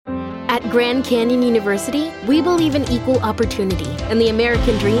At Grand Canyon University, we believe in equal opportunity, and the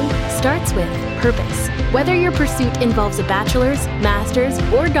American dream starts with purpose. Whether your pursuit involves a bachelor's, master's,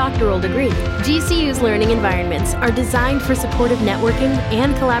 or doctoral degree, GCU's learning environments are designed for supportive networking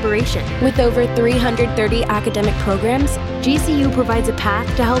and collaboration. With over 330 academic programs, GCU provides a path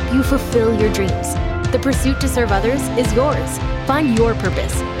to help you fulfill your dreams. The pursuit to serve others is yours. Find your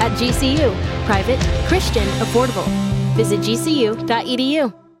purpose at GCU. Private, Christian, affordable. Visit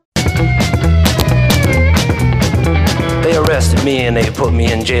gcu.edu. They arrested me and they put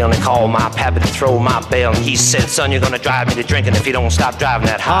me in jail and they called my pappy to throw my bail. And he said, son, you're gonna drive me to drinking if you don't stop driving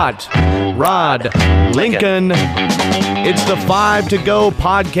that Hot Rod Lincoln. It's the 5 to Go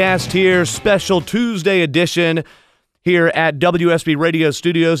podcast here, special Tuesday edition here at WSB Radio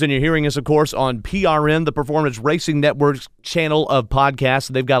Studios, and you're hearing us, of course, on PRN, the Performance Racing Network's channel of podcasts.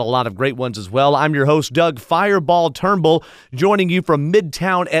 They've got a lot of great ones as well. I'm your host, Doug Fireball Turnbull, joining you from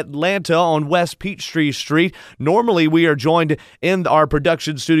Midtown Atlanta on West Peachtree Street. Normally, we are joined in our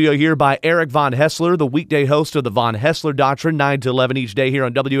production studio here by Eric Von Hessler, the weekday host of the Von Hessler Doctrine, 9 to 11 each day here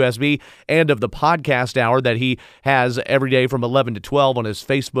on WSB, and of the podcast hour that he has every day from 11 to 12 on his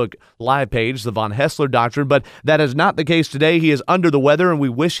Facebook live page, the Von Hessler Doctrine. But that is not the case today. He is under the weather, and we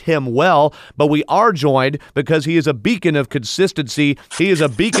wish him well, but we are joined because he is a beacon of consistency. He is a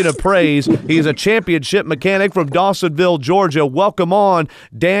beacon of praise. He is a championship mechanic from Dawsonville, Georgia. Welcome on,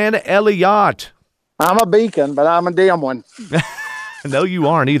 Dan Elliott. I'm a beacon, but I'm a dim one. No, you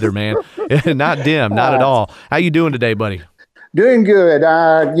aren't either, man. Not dim, not at all. How you doing today, buddy? Doing good.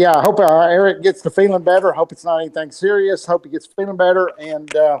 I hope Eric gets to feeling better. Hope it's not anything serious. Hope he gets feeling better.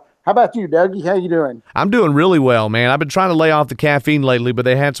 And how about you, Dougie? How you doing? I'm doing really well, man. I've been trying to lay off the caffeine lately, but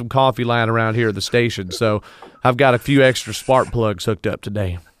they had some coffee lying around here at the station, so I've got a few extra spark plugs hooked up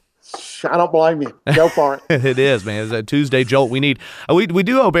today. I don't blame you. Go for it. It is, man. It's a Tuesday jolt we need. We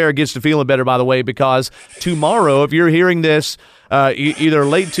do hope Eric gets to feeling better, by the way, because tomorrow, if you're hearing this either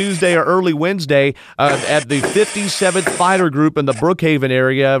late Tuesday or early Wednesday, at the 57th Fighter Group in the Brookhaven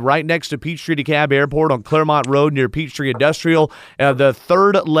area, right next to Peachtree DeKalb Airport on Claremont Road near Peachtree Industrial, the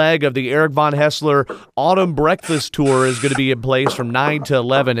third leg of the Eric Von Hessler Autumn Breakfast Tour is going to be in place from 9 to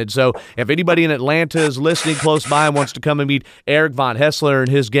 11. And so if anybody in Atlanta is listening close by and wants to come and meet Eric Von Hessler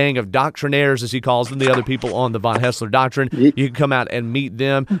and his gang of doctrinaires, as he calls them, the other people on the Von Hessler Doctrine, you can come out and meet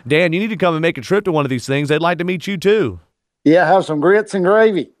them. Dan, you need to come and make a trip to one of these things. They'd like to meet you too. Yeah, have some grits and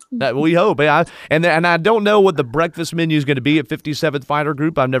gravy. That we hope. And I don't know what the breakfast menu is going to be at 57th Fighter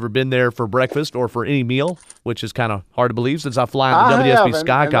Group. I've never been there for breakfast or for any meal, which is kind of hard to believe since I fly on the WSB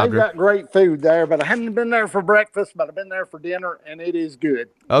Skycopter. They've got great food there, but I haven't been there for breakfast, but I've been there for dinner, and it is good.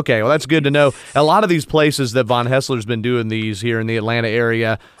 Okay, well, that's good to know. A lot of these places that Von Hessler's been doing these here in the Atlanta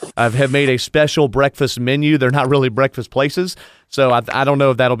area have made a special breakfast menu. They're not really breakfast places. So I don't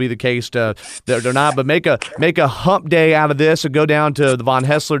know if that'll be the case. They're not, but make a hump day out of this and go down to the Von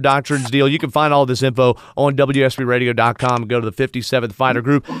Hessler Doctrines deal. You can find all this info on WSBRadio.com and go to the 57th Fighter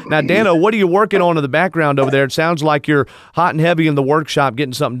Group. Now, Dano, what are you working on in the background over there? It sounds like you're hot and heavy in the workshop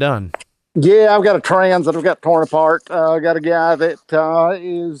getting something done. Yeah, I've got a trans that I've got torn apart. I got a guy that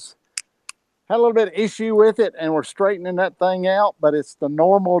had a little bit of issue with it, and we're straightening that thing out, but it's the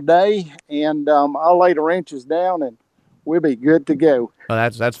normal day, and I'll lay the wrenches down and we'll be good to go.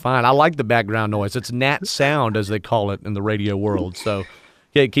 Well, that's fine. I like the background noise. It's nat sound, as they call it in the radio world. So,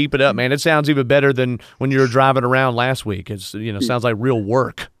 yeah, keep it up, man. It sounds even better than when you were driving around last week. It's sounds like real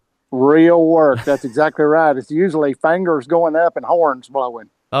work. Real work. That's exactly right. It's usually fingers going up and horns blowing.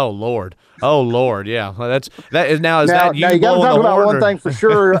 Oh Lord. Yeah. Well, that is you got to talk about one thing for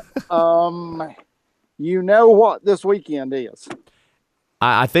sure. You know what this weekend is.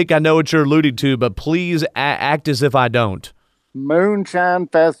 I think I know what you're alluding to, but please act as if I don't. Moonshine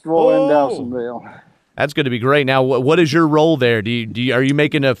Festival in Dawsonville. That's going to be great. Now, what is your role there? Are you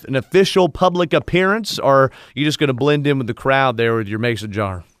making an official public appearance, or are you just going to blend in with the crowd there with your mason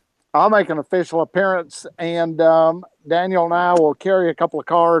jar? I'll make an official appearance, and Daniel and I will carry a couple of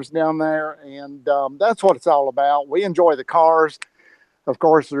cars down there, and that's what it's all about. We enjoy the cars. Of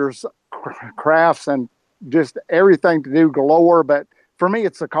course, there's crafts and just everything to do galore, but for me,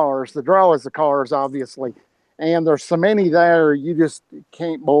 it's the cars. The draw is the cars, obviously. And there's so many there, you just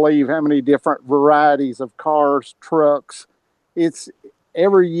can't believe how many different varieties of cars, trucks. It's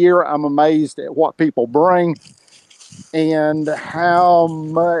every year I'm amazed at what people bring and how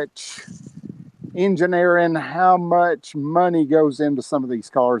much engineering, how much money goes into some of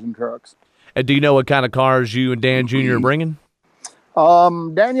these cars and trucks. And do you know what kind of cars you and Dan Jr. are bringing?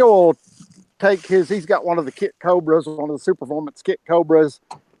 Daniel will take he's got one of the Kit Cobras, one of the Super Performance Kit Cobras,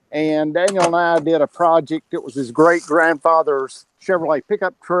 and Daniel and I did a project. It was his great grandfather's Chevrolet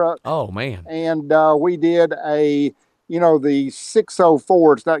pickup truck. Oh, man. And we did the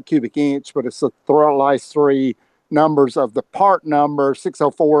 604, it's not cubic inch, but it's the last three numbers of the part number.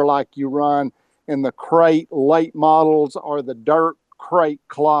 604, like you run in the crate late models or the dirt crate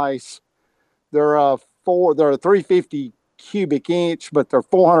class. They're 350 cubic inch, but they're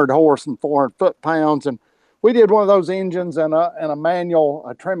 400 horse and 400 foot-pounds. And we did one of those engines and a manual,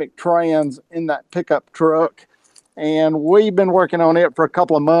 a Tremec trans in that pickup truck. And we've been working on it for a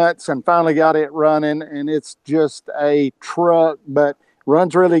couple of months and finally got it running. And it's just a truck, but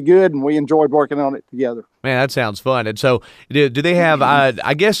runs really good, and we enjoyed working on it together. Man, that sounds fun. And so do they have,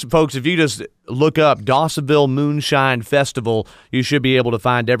 I guess, folks, if you just look up Dawsonville Moonshine Festival, you should be able to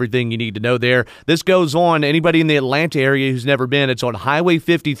find everything you need to know there. This goes on, anybody in the Atlanta area who's never been, it's on Highway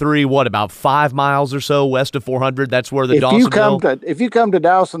 53, about 5 miles or so west of 400? That's where the Dawsonville... If you come to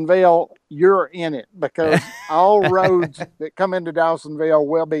Dawsonville, you're in it, because all roads that come into Dawsonville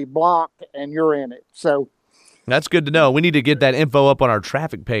will be blocked, and you're in it. So... That's good to know. We need to get that info up on our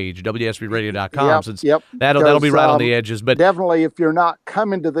traffic page, WSBradio.com. Yep. That'll be right on the edges. But definitely, if you're not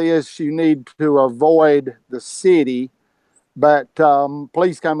coming to this, you need to avoid the city. But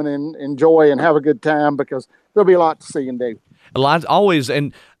please come and enjoy and have a good time, because there'll be a lot to see and do. A lot always,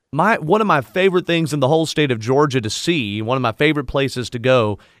 and one of my favorite things in the whole state of Georgia to see, one of my favorite places to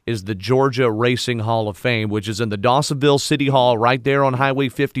go, is the Georgia Racing Hall of Fame, which is in the Dawsonville City Hall right there on Highway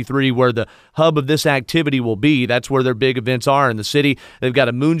 53, where the hub of this activity will be. That's where their big events are in the city. They've got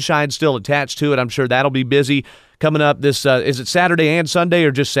a moonshine still attached to it. I'm sure that'll be busy coming up this, is it Saturday and Sunday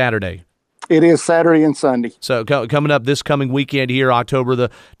or just Saturday? It is Saturday and Sunday. So coming up this coming weekend here, October the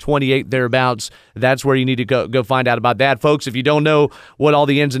 28th, thereabouts, that's where you need to go find out about that. Folks, if you don't know what all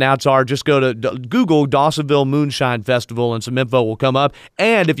the ins and outs are, just go to Google Dawsonville Moonshine Festival and some info will come up.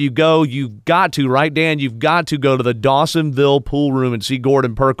 And if you go, you've got to, right, Dan? You've got to go to the Dawsonville Pool Room and see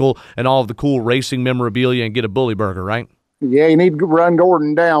Gordon Perkle and all of the cool racing memorabilia and get a bully burger, right? Yeah, you need to run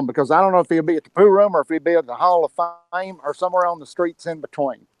Gordon down, because I don't know if he'll be at the pool room or if he'll be at the Hall of Fame or somewhere on the streets in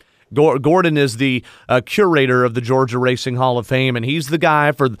between. Gordon is the curator of the Georgia Racing Hall of Fame, and he's the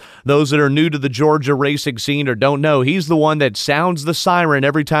guy, for those that are new to the Georgia racing scene or don't know, he's the one that sounds the siren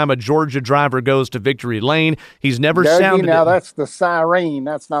every time a Georgia driver goes to victory lane. He's never sounded now it. That's the siren.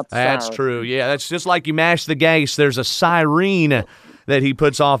 That's not the siren. That's true. Yeah, that's just like you mash the gas. There's a siren that he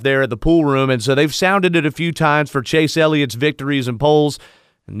puts off there at the pool room, and so they've sounded it a few times for Chase Elliott's victories and poles.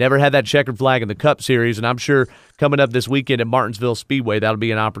 Never had that checkered flag in the Cup Series, and I'm sure coming up this weekend at Martinsville Speedway, that'll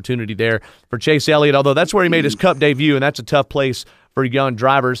be an opportunity there for Chase Elliott, although that's where he made his Cup debut, and that's a tough place for young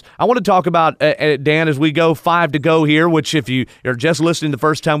drivers. I want to talk about, Dan, as we go 5 to go here, which if you are just listening the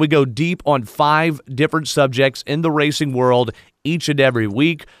first time, we go deep on 5 different subjects in the racing world each and every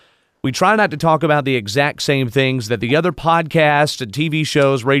week. We try not to talk about the exact same things that the other podcasts and TV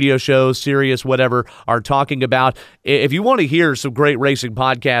shows, radio shows, Sirius, whatever, are talking about. If you want to hear some great racing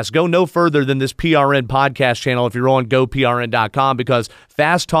podcasts, go no further than this PRN podcast channel if you're on GoPRN.com, because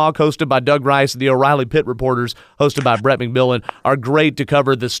Fast Talk, hosted by Doug Rice, and the O'Reilly Pit Reporters, hosted by Brett McMillan, are great to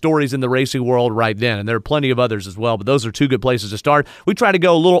cover the stories in the racing world right then. And there are plenty of others as well, but those are 2 good places to start. We try to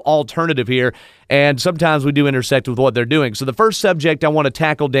go a little alternative here, and sometimes we do intersect with what they're doing. So the first subject I want to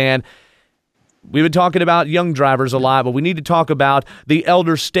tackle, Dan, we've been talking about young drivers a lot, but we need to talk about the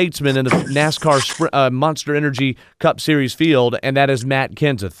elder statesman in the NASCAR Monster Energy Cup Series field, and that is Matt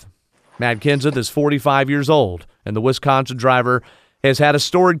Kenseth. Matt Kenseth is 45 years old, and the Wisconsin driver has had a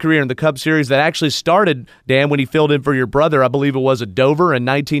storied career in the Cup Series that actually started, Dan, when he filled in for your brother. I believe it was at Dover in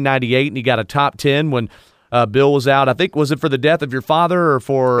 1998, and he got a top 10 when Bill was out. I think, was it for the death of your father or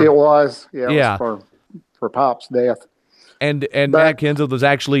for... It was. Yeah. It was for Pop's death. And Matt Kenseth was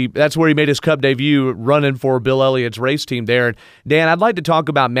actually, that's where he made his Cup debut, running for Bill Elliott's race team there. And Dan, I'd like to talk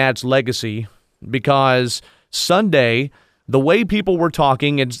about Matt's legacy, because Sunday, the way people were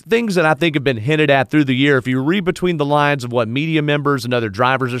talking and things that I think have been hinted at through the year, if you read between the lines of what media members and other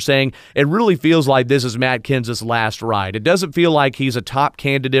drivers are saying, it really feels like this is Matt Kenseth's last ride. It doesn't feel like he's a top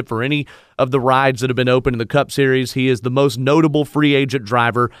candidate for any of the rides that have been open in the Cup Series. He is the most notable free agent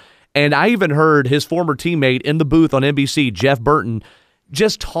driver. And I even heard his former teammate in the booth on NBC, Jeff Burton,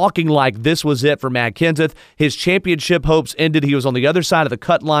 just talking like this was it for Matt Kenseth. His championship hopes ended. He was on the other side of the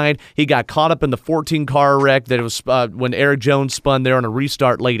cut line. He got caught up in the 14-car wreck that it was when Eric Jones spun there on a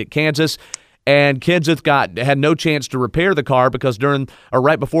restart late at Kansas. And Kenseth had no chance to repair the car because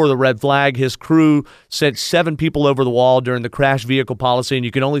right before the red flag, his crew sent 7 people over the wall during the crash vehicle policy, and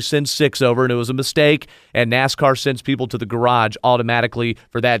you can only send 6 over, and it was a mistake. And NASCAR sends people to the garage automatically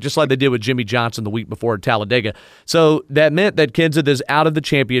for that, just like they did with Jimmy Johnson the week before at Talladega. So that meant that Kenseth is out of the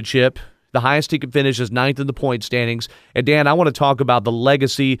championship. The highest he could finish is 9th in the point standings. And, Dan, I want to talk about the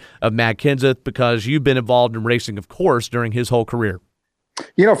legacy of Matt Kenseth because you've been involved in racing, of course, during his whole career.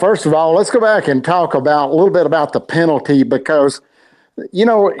 First of all, let's go back and talk about a little bit about the penalty because,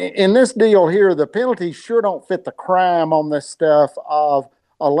 in this deal here, the penalties sure don't fit the crime on this stuff of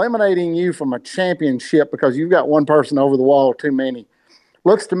eliminating you from a championship because you've got one person over the wall too many.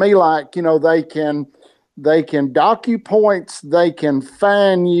 Looks to me like, they can dock you points, they can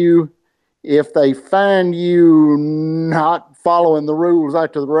fine you if they find you not following the rules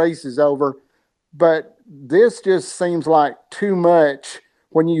after the race is over. But this just seems like too much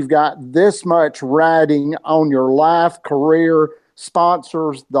when you've got this much riding on your life, career,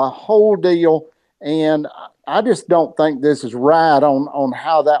 sponsors, the whole deal. And I just don't think this is right on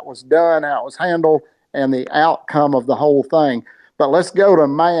how that was done, how it was handled, and the outcome of the whole thing. But let's go to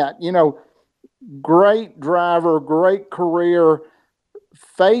Matt. Great driver, great career.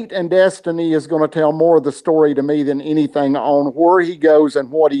 Fate and destiny is going to tell more of the story to me than anything on where he goes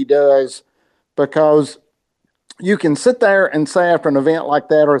and what he does, because you can sit there and say after an event like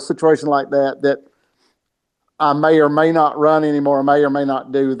that or a situation like that I may or may not run anymore, may or may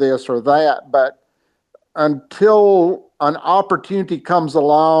not do this or that. But until an opportunity comes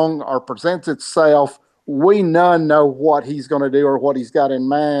along or presents itself, we none know what he's going to do or what he's got in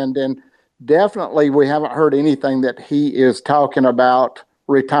mind. And definitely we haven't heard anything that he is talking about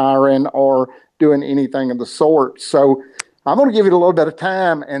retiring or doing anything of the sort. So I'm going to give it a little bit of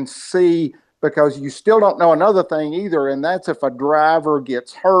time and see, because you still don't know another thing either, and that's if a driver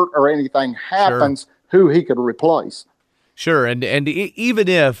gets hurt or anything happens, who he could replace. Sure, and even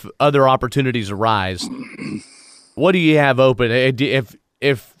if other opportunities arise, what do you have open?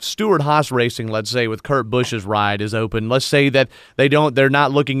 If Stewart Haas Racing, let's say with Kurt Busch's ride is open, let's say that they're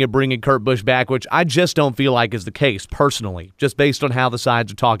not looking at bringing Kurt Busch back, which I just don't feel like is the case personally, just based on how the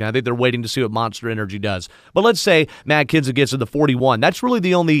sides are talking. I think they're waiting to see what Monster Energy does. But let's say Matt Kenseth gets to the 41. That's really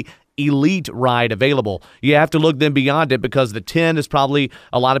the only elite ride available. You have to look then beyond it, because the 10 is probably,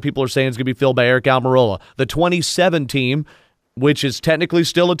 a lot of people are saying, it's going to be filled by Eric Almirola. The 27 team, which is technically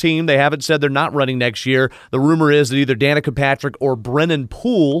still a team, they haven't said they're not running next year. The rumor is that either Danica Patrick or Brennan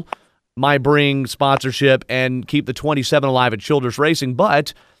Poole might bring sponsorship and keep the 27 alive at Childress Racing,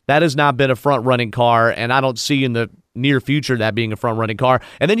 but that has not been a front-running car, and I don't see in the near future that being a front-running car.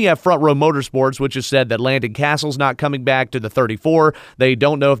 And then you have Front Row Motorsports, which has said that Landon Castle's not coming back to the 34. They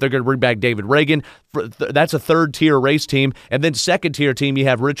don't know if they're going to bring back David Reagan. That's a third-tier race team. And then second-tier team, you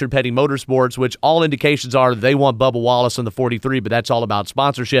have Richard Petty Motorsports, which all indications are that they want Bubba Wallace in the 43, but that's all about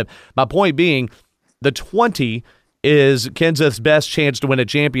sponsorship. My point being, the 20 is Kenseth's best chance to win a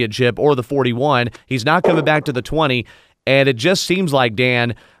championship, or the 41. He's not coming back to the 20. And it just seems like,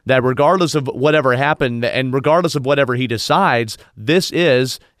 Dan, that regardless of whatever happened and regardless of whatever he decides, this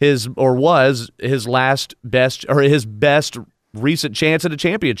is was his best recent chance at a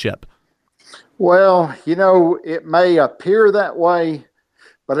championship. Well, it may appear that way,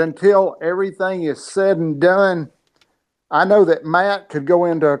 but until everything is said and done, I know that Matt could go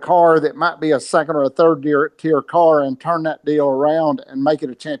into a car that might be a second or a third tier car and turn that deal around and make it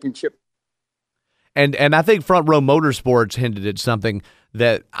a championship. And I think Front Row Motorsports hinted at something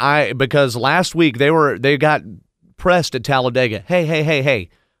because last week they got pressed at Talladega. Hey,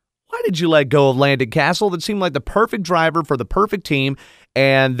 why did you let go of Landon Castle? That seemed like the perfect driver for the perfect team,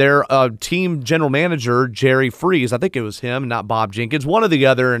 and their team general manager, Jerry Freese, I think it was him, not Bob Jenkins, one or the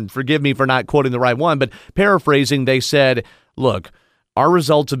other, and forgive me for not quoting the right one, but paraphrasing, they said, look, our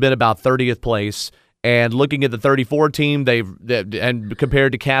results have been about 30th place. And looking at the 34 team, and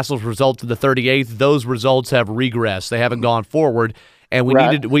compared to Castle's results in the 38th, those results have regressed. They haven't gone forward. And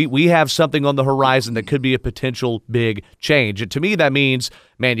we have something on the horizon that could be a potential big change. And to me, that means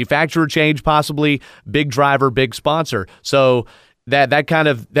manufacturer change, possibly big driver, big sponsor. So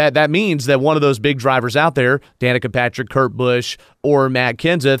that means that one of those big drivers out there, Danica Patrick, Kurt Busch, or Matt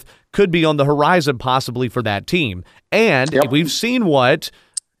Kenseth, could be on the horizon possibly for that team. And we've seen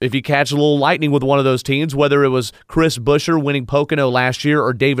if you catch a little lightning with one of those teams, whether it was Chris Buescher winning Pocono last year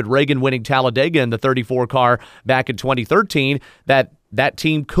or David Reagan winning Talladega in the 34 car back in 2013, that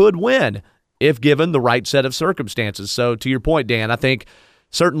team could win if given the right set of circumstances. So to your point, Dan, I think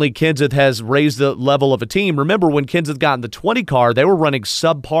certainly Kenseth has raised the level of a team. Remember when Kenseth got in the 20 car, they were running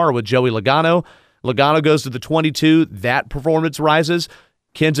subpar with Joey Logano. Logano goes to the 22, that performance rises.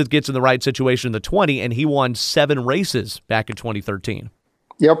 Kenseth gets in the right situation in the 20, and he won 7 races back in 2013.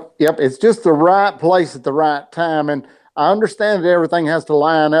 Yep. It's just the right place at the right time. And I understand that everything has to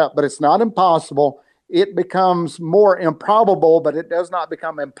line up, but it's not impossible. It becomes more improbable, but it does not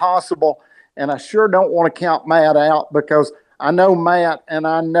become impossible. And I sure don't want to count Matt out, because I know Matt, and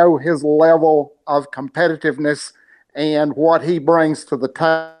I know his level of competitiveness and what he brings to the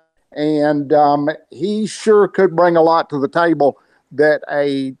table. And he sure could bring a lot to the table that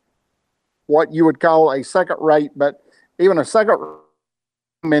what you would call a second rate, but even a second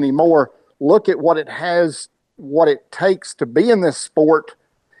anymore. Look at what it has, what it takes to be in this sport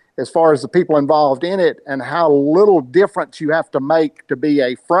as far as the people involved in it, and how little difference you have to make to be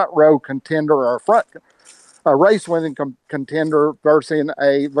a front row contender or a race winning contender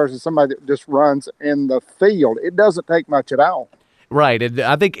versus somebody that just runs in the field. It doesn't take much at all. Right. And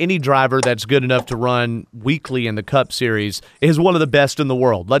I think any driver that's good enough to run weekly in the Cup Series is one of the best in the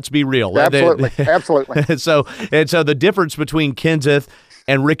world. Let's be real. Absolutely. Absolutely. So the difference between Kenseth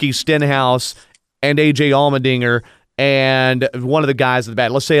and Ricky Stenhouse and A.J. Allmendinger and one of the guys at the back,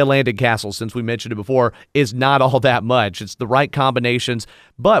 let's say a Landon Castle, since we mentioned it before, is not all that much. It's the right combinations.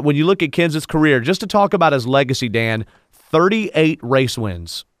 But when you look at Kenseth's career, just to talk about his legacy, Dan, 38 race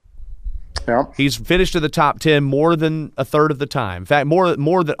wins. Yeah. He's finished in the top 10 more than a third of the time. In fact, more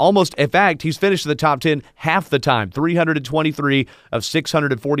than almost. In fact, he's finished in the top 10 half the time. 323 of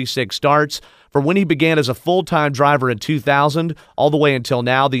 646 starts. From when he began as a full-time driver in 2000 all the way until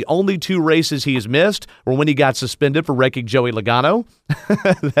now, the only 2 races he has missed were when he got suspended for wrecking Joey Logano.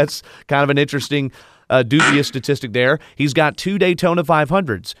 That's kind of an interesting dubious statistic there. He's got 2 Daytona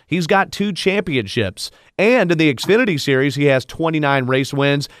 500s. He's got 2 championships. And in the Xfinity Series, he has 29 race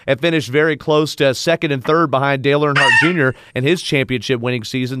wins and finished very close to second and third behind Dale Earnhardt Jr. in his championship winning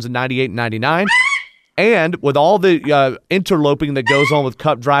seasons in 98 and 99. And with all the interloping that goes on with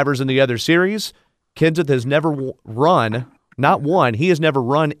Cup drivers in the other series, Kenseth has never he has never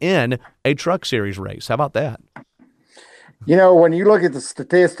run in a Truck Series race. How about that? You know, when you look at the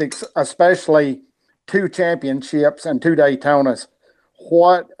statistics, especially 2 championships and 2 Daytonas,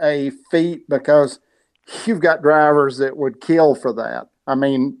 what a feat, because you've got drivers that would kill for that. I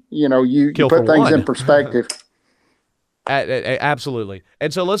mean, you know, you put things in perspective. Absolutely.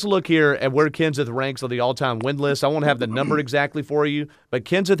 And so let's look here at where Kenseth ranks on the all-time win list. I won't have the number exactly for you, but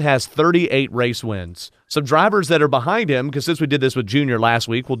Kenseth has 38 race wins. Some drivers that are behind him, because since we did this with Junior last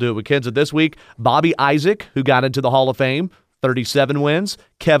week, we'll do it with Kenseth this week. Bobby Isaac, who got into the Hall of Fame, 37 wins.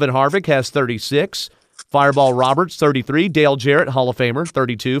 Kevin Harvick has 36. Fireball Roberts, 33. Dale Jarrett, Hall of Famer,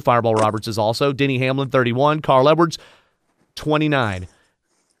 32. Fireball Roberts is also. Denny Hamlin, 31. Carl Edwards, 29.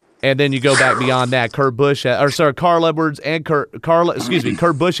 And then you go back beyond that. Kurt Busch, Carl Edwards and Kurt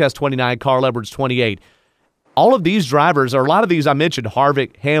Busch has 29. Carl Edwards, 28. All of these drivers, or a lot of these I mentioned,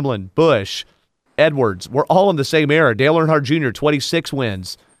 Harvick, Hamlin, Busch, Edwards, were all in the same era. Dale Earnhardt Jr., 26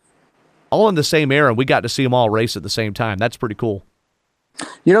 wins. All in the same era, and we got to see them all race at the same time. That's pretty cool.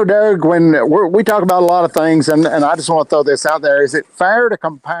 You know, Doug, when we talk about a lot of things, and I just want to throw this out there, is it fair to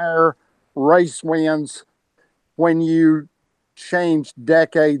compare race wins when you change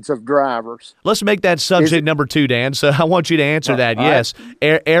decades of drivers? Let's make that subject number 2, Dan. So I want you to answer that. Yes.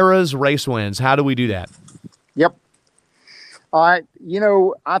 Right. Eras, race wins. How do we do that? Yep. All right. You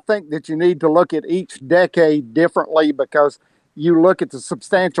know, I think that you need to look at each decade differently, because you look at the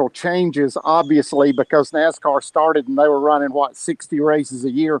substantial changes, obviously, because NASCAR started and they were running, 60 races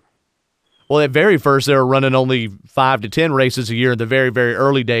a year? Well, at very first, they were running only 5 to 10 races a year in the very, very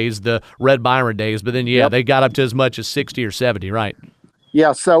early days, the Red Byron days. But then, they got up to as much as 60 or 70, right?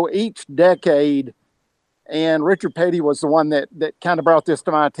 Yeah, so each decade, and Richard Petty was the one that kind of brought this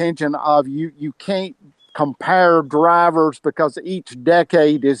to my attention, of you can't compare drivers because each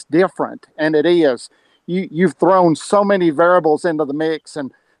decade is different, and it is. You've thrown so many variables into the mix,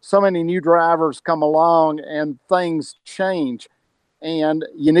 and so many new drivers come along, and things change. And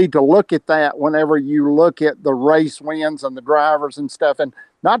you need to look at that whenever you look at the race wins and the drivers and stuff, and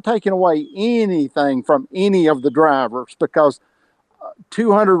not taking away anything from any of the drivers, because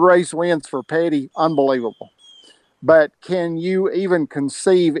 200 race wins for Petty, unbelievable. But can you even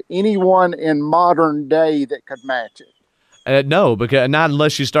conceive anyone in modern day that could match it? No, because not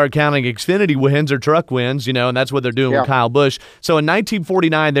unless you start counting Xfinity wins or truck wins, and that's what they're doing with Kyle Busch. So in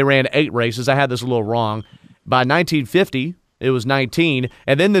 1949, they ran 8 races. I had this a little wrong. By 1950, it was 19,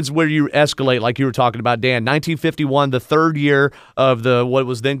 and then that's where you escalate, like you were talking about, Dan. 1951, the third year of what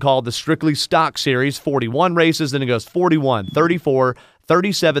was then called the Strictly Stock Series, 41 races. Then it goes 41, 34,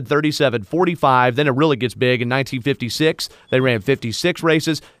 37, 37, 45. Then it really gets big. In 1956, they ran 56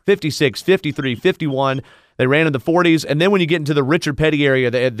 races, 56, 53, 51. They ran in the 40s, and then when you get into the Richard Petty area,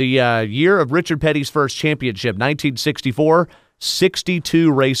 the year of Richard Petty's first championship, 1964,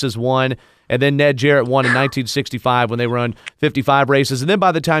 62 races won, And then Ned Jarrett won in 1965 when they run 55 races. And then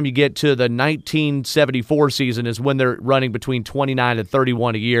by the time you get to the 1974 season is when they're running between 29 and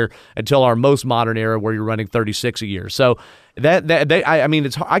 31 a year until our most modern era where you're running 36 a year. So I mean,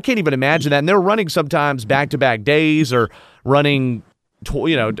 I can't even imagine that. And they're running sometimes back-to-back days or running,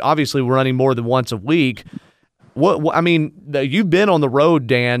 obviously we're running more than once a week. What I mean, you've been on the road,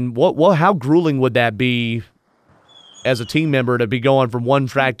 Dan. How grueling would that be as a team member to be going from one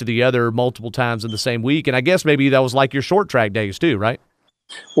track to the other multiple times in the same week? And I guess maybe that was like your short track days too, right?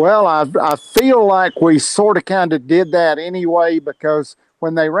 Well, I feel like we sort of kind of did that anyway, because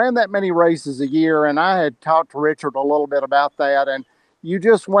when they ran that many races a year, and I had talked to Richard a little bit about that, and you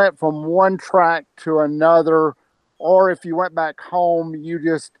just went from one track to another, or if you went back home, you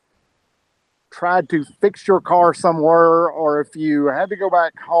just tried to fix your car somewhere, or if you had to go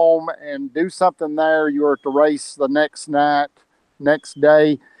back home and do something there, you were at the race the next night, next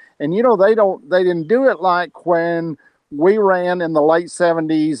day. And they didn't do it like when we ran in the late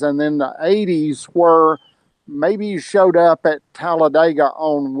 70s and then the 80s, where maybe you showed up at Talladega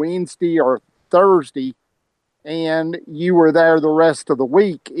on Wednesday or Thursday and you were there the rest of the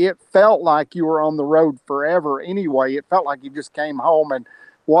week. It felt like you were on the road forever anyway. It felt like you just came home and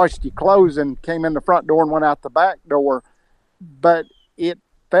washed your clothes and came in the front door and went out the back door. But it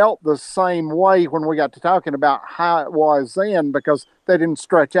felt the same way when we got to talking about how it was then, because they didn't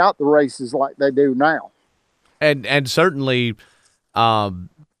stretch out the races like they do now. And certainly the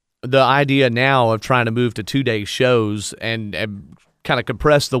idea now of trying to move to 2-day shows and kind of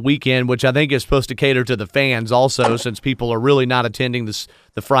compress the weekend, which I think is supposed to cater to the fans also, since people are really not attending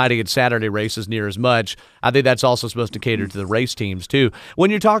the Friday and Saturday races near as much. I think that's also supposed to cater to the race teams too. When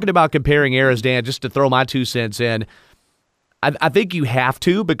you're talking about comparing eras, Dan, just to throw my 2 cents in, I think you have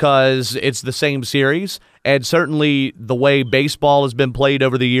to, because it's the same series, and certainly the way baseball has been played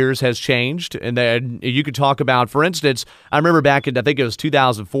over the years has changed. And then you could talk about, for instance, I remember back in, I think it was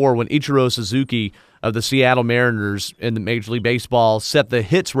 2004, when Ichiro Suzuki of the Seattle Mariners in the Major League Baseball set the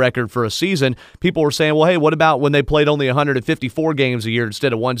hits record for a season. People were saying, well, hey, what about when they played only 154 games a year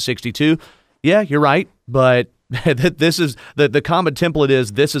instead of 162? Yeah, you're right, but this is the common template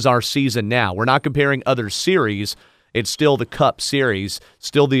is this is our season now. We're not comparing other series. It's still the Cup Series,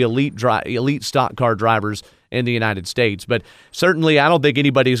 still the elite stock car drivers in the United States. But certainly I don't think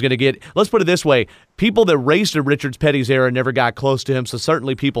anybody's going to get – let's put it this way. People that raced in Richard Petty's era never got close to him, so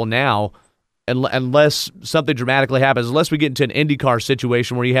certainly people now, unless something dramatically happens, unless we get into an IndyCar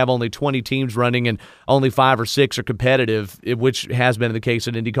situation where you have only 20 teams running and only 5 or 6 are competitive, which has been the case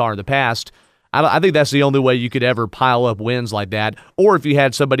in IndyCar in the past – I think that's the only way you could ever pile up wins like that. Or if you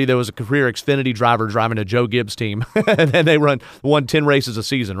had somebody that was a career Xfinity driver driving a Joe Gibbs team, and then they won 10 races a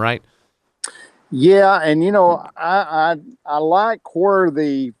season, right? Yeah, and I like where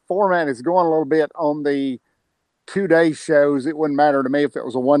the format is going a little bit on the 2-day shows. It wouldn't matter to me if it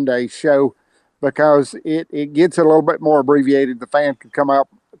was a 1-day show, because it gets a little bit more abbreviated. The fan can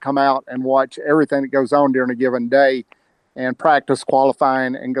come out and watch everything that goes on during a given day, and practice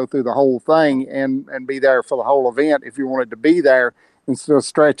qualifying and go through the whole thing and be there for the whole event if you wanted to be there, instead of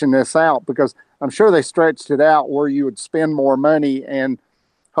stretching this out, because I'm sure they stretched it out where you would spend more money, and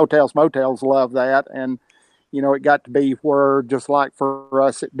hotels, motels love that. And, it got to be where, just like for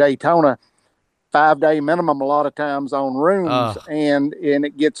us at Daytona, 5-day minimum a lot of times on rooms, and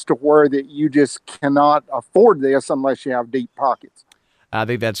it gets to where that you just cannot afford this unless you have deep pockets. I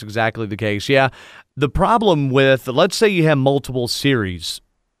think that's exactly the case. Yeah. The problem with, let's say you have multiple series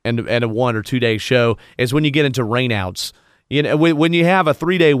and a 1 or 2-day show, is when you get into rainouts. When you have a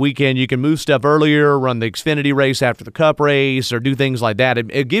 3-day weekend, you can move stuff earlier, run the Xfinity race after the Cup race, or do things like that.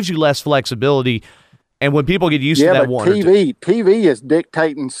 It gives you less flexibility. And when people get used to that one, TV is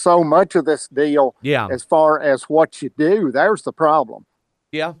dictating so much of this deal. Yeah. As far as what you do, there's the problem.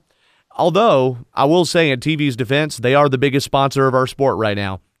 Yeah. Although, I will say in TV's defense, they are the biggest sponsor of our sport right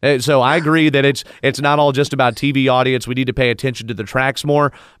now. So I agree that it's not all just about TV audience. We need to pay attention to the tracks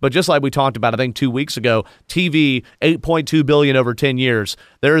more. But just like we talked about, I think 2 weeks ago, TV, $8.2 billion over 10 years.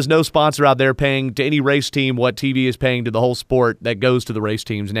 There is no sponsor out there paying to any race team what TV is paying to the whole sport that goes to the race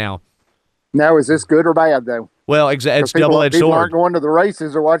teams now. Now, is this good or bad, though? Well, it's double-edged sword. People aren't going to the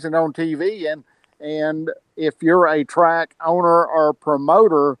races or watching on TV. And if you're a track owner or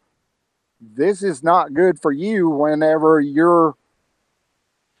promoter, this is not good for you whenever you're.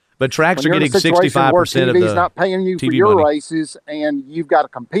 But tracks are getting 65% of the TV's not paying you TV for your money. races, and you've got to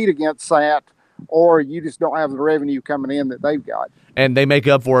compete against that or you just don't have the revenue coming in that they've got. And they make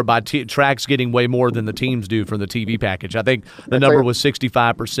up for it by tracks getting way more than the teams do from the TV package. I think the number was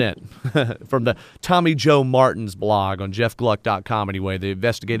 65% from the Tommy Joe Martin's blog on jeffgluck.com anyway. The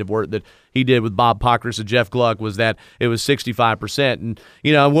investigative work that he did with Bob Pockris and Jeff Gluck was that it was 65%. And,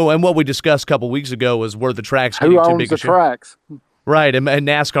 and what we discussed a couple weeks ago was were the tracks getting too big. Who owns the tracks? Right, and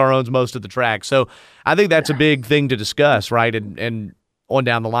NASCAR owns most of the tracks. So I think that's a big thing to discuss, right? And on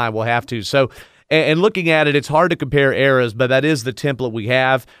down the line we'll have to. So, and looking at it, it's hard to compare eras, but that is the template we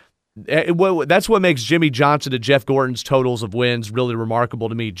have. That's what makes Jimmie Johnson and Jeff Gordon's totals of wins really remarkable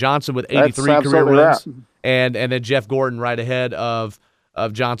to me. Johnson with 83 career wins, and then Jeff Gordon right ahead of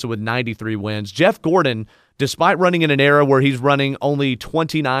Johnson with 93 wins. Jeff Gordon, despite running in an era where he's running only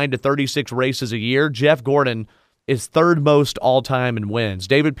 29 to 36 races a year, Jeff Gordon is third most all-time in wins.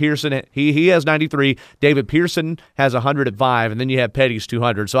 David Pearson, he has 93. David Pearson has 105, and then you have Petty's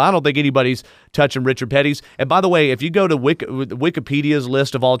 200. So I don't think anybody's touching Richard Petty's. And by the way, if you go to Wikipedia's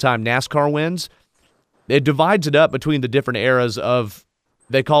list of all-time NASCAR wins, it divides it up between the different eras of,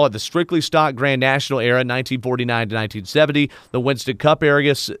 they call it the strictly stock Grand National era, 1949 to 1970, the Winston Cup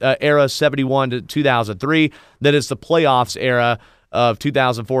era 71 to 2003, then it's the playoffs era of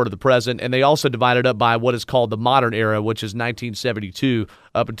 2004 to the present, and they also divided up by what is called the modern era, which is 1972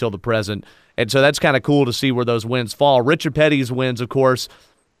 up until the present. And so that's kind of cool to see where those wins fall. Richard Petty's wins, of course,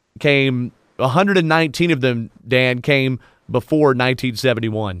 came, 119 of them, Dan, came before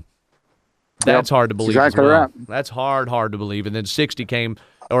 1971. That's hard to believe. Exactly as well. Right. That's hard to believe. And then 60 came,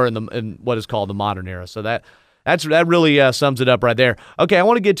 or in what is called the modern era. So that really sums it up right there. Okay, I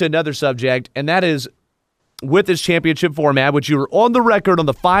want to get to another subject, and that is, with this championship format, which you were on the record on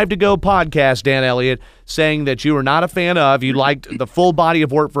the 5 to Go podcast, Dan Elliott, saying that you were not a fan of. You liked the full body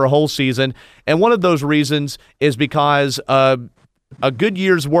of work for a whole season. And one of those reasons is because a good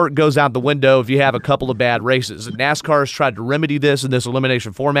year's work goes out the window if you have a couple of bad races. And NASCAR has tried to remedy this in this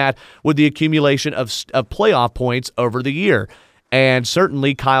elimination format with the accumulation of playoff points over the year. And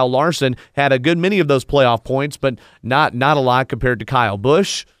certainly Kyle Larson had a good many of those playoff points, but not a lot compared to Kyle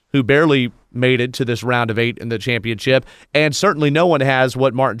Busch, who barely made it to this round of 8 in the championship, and certainly no one has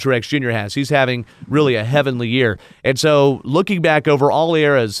what Martin Truex Jr. has. He's having really a heavenly year. And so looking back over all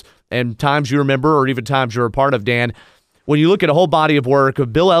eras and times you remember or even times you're a part of, Dan, when you look at a whole body of work,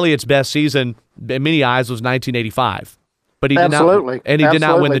 Bill Elliott's best season in many eyes was 1985. But he did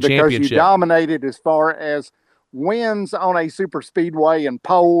not win the championship. Because you dominated as far as wins on a super speedway and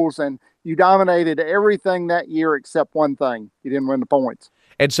poles, and you dominated everything that year except one thing. You didn't win the points.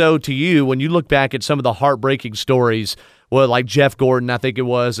 And so to you, when you look back at some of the heartbreaking stories, well, like Jeff Gordon, I think it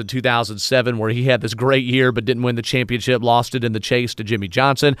was in 2007, where he had this great year but didn't win the championship, lost it in the chase to Jimmie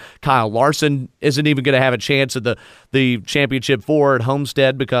Johnson. Kyle Larson isn't even going to have a chance at the championship 4 at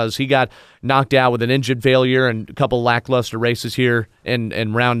Homestead because he got knocked out with an engine failure and a couple lackluster races here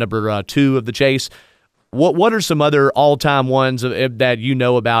in round number 2 of the chase. What are some other all-time ones that you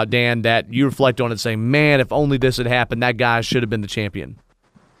know about, Dan, that you reflect on and say, man, if only this had happened, that guy should have been the champion?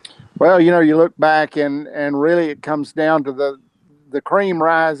 Well, you look back and really it comes down to the cream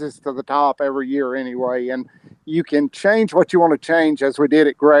rises to the top every year anyway. And you can change what you want to change, as we did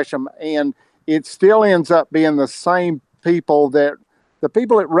at Gresham, and it still ends up being the same people the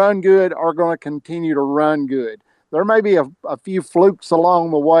people that run good are going to continue to run good. There may be a few flukes along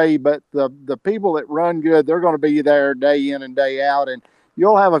the way, but the people that run good, they're going to be there day in and day out. And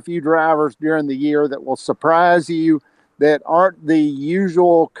you'll have a few drivers during the year that will surprise you, that aren't the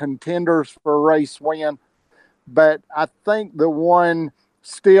usual contenders for a race win. But I think the one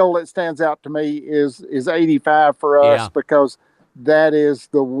still that stands out to me is 85 for us, because that is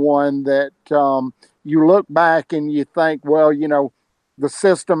the one that you look back and you think, well, the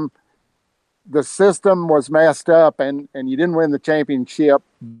system was messed up and you didn't win the championship,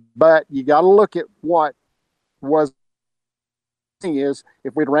 but you got to look at what was is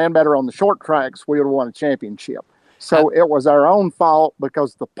if we'd ran better on the short tracks, we would have won a championship. So it was our own fault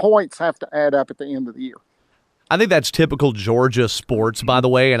because the points have to add up at the end of the year. I think that's typical Georgia sports, by the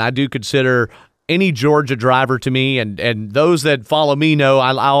way, and I do consider any Georgia driver to me, and those that follow me know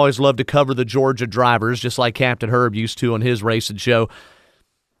I always love to cover the Georgia drivers, just like Captain Herb used to on his racing show.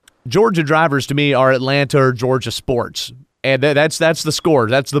 Georgia drivers to me are Atlanta or Georgia sports, and that's the score.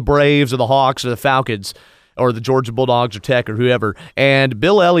 That's the Braves or the Hawks or the Falcons or the Georgia Bulldogs or Tech or whoever. And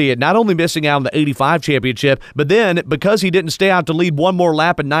Bill Elliott not only missing out on the 85 championship, but then because he didn't stay out to lead one more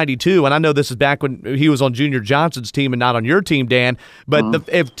lap in 92, and I know this is back when he was on Junior Johnson's team and not on your team, Dan, but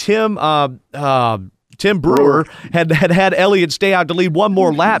if Tim Brewer had Elliott stay out to lead one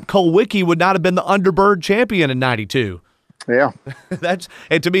more lap, Cole Wickey would not have been the Underbird champion in 92. Yeah.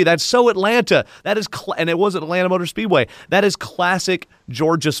 And to me, that's so Atlanta. That is, and it wasn't Atlanta Motor Speedway. That is classic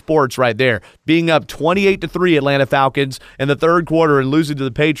Georgia sports right there. Being up 28-3 Atlanta Falcons in the third quarter and losing to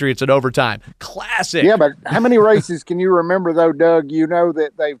the Patriots in overtime. Classic. Yeah, but how many races can you remember though, Doug? You know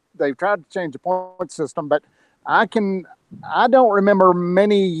that they've tried to change the point system, but I don't remember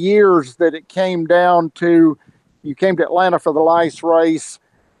many years that it came down to you came to Atlanta for the last race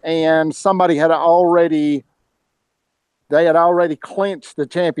and somebody had already clinched the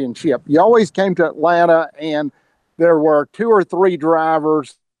championship. You always came to Atlanta and there were 2 or 3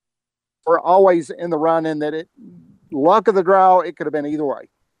 drivers were always in the run-in that luck of the draw, it could have been either way.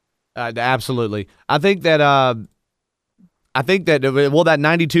 Absolutely. I think that that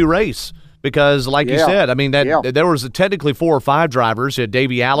 92 race, because like you said, I mean, there was technically 4 or 5 drivers.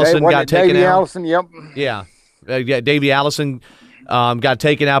 Davey Allison got taken out. Davey Allison, yep. Yeah. Davey Allison got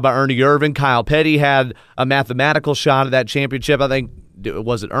taken out by Ernie Irvan. Kyle Petty had a mathematical shot at that championship. I think,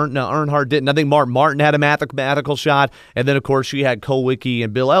 was it Earnhardt didn't. I think Mark Martin had a mathematical shot, and then of course she had Cole Wickey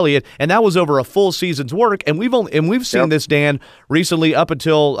and Bill Elliott, and that was over a full season's work. And we've seen this, Dan, recently up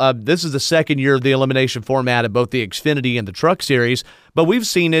until this is the second year of the elimination format of both the Xfinity and the Truck Series, but we've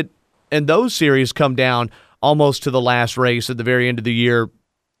seen it in those series come down almost to the last race at the very end of the year,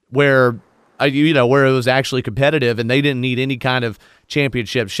 where where it was actually competitive and they didn't need any kind of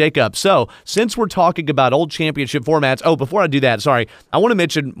championship shakeup. So since we're talking about old championship formats, before I do that, sorry, I want to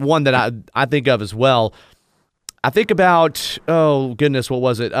mention one that I think of as well. I think about, oh goodness, what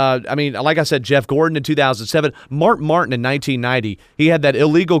was it? I mean, like I said, Jeff Gordon in 2007, Mark Martin in 1990. He had that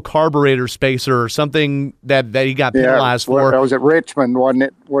illegal carburetor spacer or something that he got penalized for. That was at Richmond, wasn't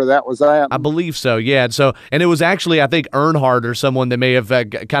it, where that was at? I believe so, yeah. And it was actually, I think, Earnhardt or someone that may have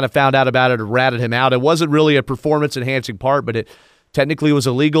kind of found out about it or ratted him out. It wasn't really a performance-enhancing part, but it technically was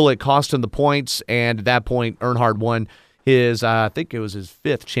illegal. It cost him the points, and at that point, Earnhardt won his, I think it was his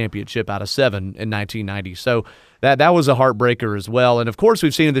 5th championship out of 7 in 1990. So that was a heartbreaker as well. And of course,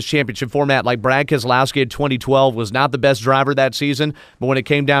 we've seen in this championship format, like Brad Keselowski in 2012 was not the best driver that season, but when it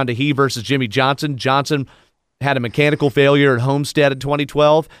came down to he versus Jimmy Johnson, Johnson had a mechanical failure at Homestead in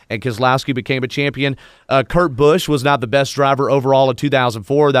 2012, and Keselowski became a champion. Kurt Busch was not the best driver overall in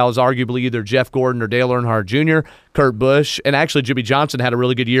 2004. That was arguably either Jeff Gordon or Dale Earnhardt Jr. Kurt Busch, and actually Jimmy Johnson had a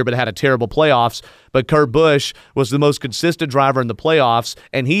really good year but had a terrible playoffs, but Kurt Busch was the most consistent driver in the playoffs,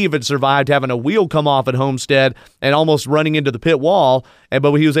 and he even survived having a wheel come off at Homestead and almost running into the pit wall,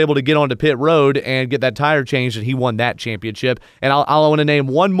 but he was able to get onto pit road and get that tire changed, and he won that championship. And I want to name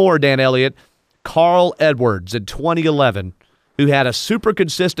one more, Dan Elliott, Carl Edwards in 2011, who had a super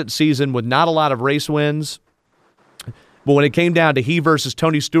consistent season with not a lot of race wins. But when it came down to he versus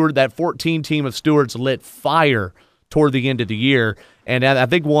Tony Stewart, that 14 team of Stewarts lit fire toward the end of the year. And I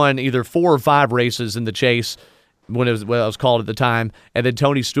think won either 4 or 5 races in the chase when it was called at the time. And then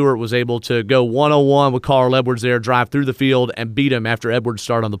Tony Stewart was able to go 101 with Carl Edwards there, drive through the field, and beat him after Edwards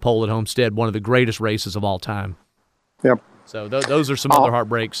started on the pole at Homestead, one of the greatest races of all time. Yep. So those are some other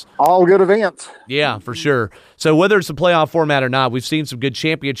heartbreaks. All good events. Yeah, for sure. So whether it's a playoff format or not, we've seen some good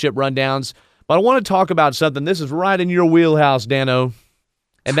championship rundowns. But I want to talk about something. This is right in your wheelhouse, Dano,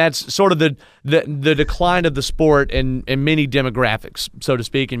 and that's sort of the decline of the sport in many demographics, so to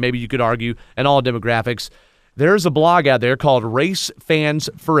speak, and maybe you could argue in all demographics. There's a blog out there called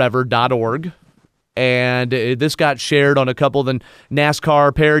racefansforever.org. And this got shared on a couple of the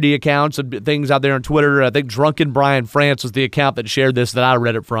NASCAR parody accounts and things out there on Twitter. I think Drunken Brian France was the account that shared this that I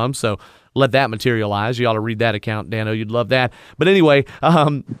read it from, so let that materialize. You ought to read that account, Dano. You'd love that. But anyway,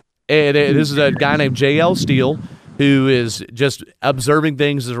 this is a guy named J.L. Steele who is just observing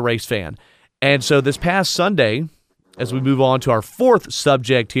things as a race fan. And so this past Sunday, as we move on to our 4th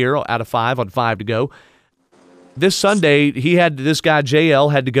subject here out of 5 on 5 to go, this Sunday, this guy J.L.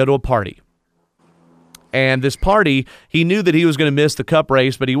 had to go to a party. And this party, he knew that he was going to miss the Cup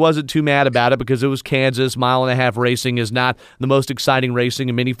race, but he wasn't too mad about it because it was Kansas. Mile-and-a-half racing is not the most exciting racing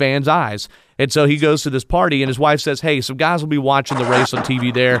in many fans' eyes. And so he goes to this party, and his wife says, hey, some guys will be watching the race on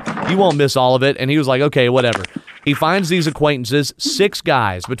TV there. You won't miss all of it. And he was like, okay, whatever. He finds these acquaintances, 6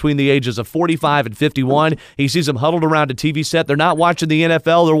 guys between the ages of 45 and 51. He sees them huddled around a TV set. They're not watching the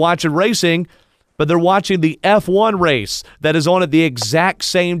NFL. They're watching racing. But they're watching the F1 race that is on at the exact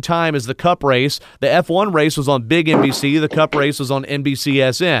same time as the Cup race. The F1 race was on Big NBC. The Cup race was on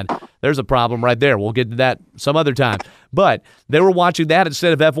NBCSN. There's a problem right there. We'll get to that some other time. But they were watching that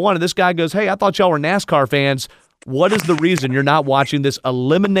instead of F1, and this guy goes, hey, I thought y'all were NASCAR fans. What is the reason you're not watching this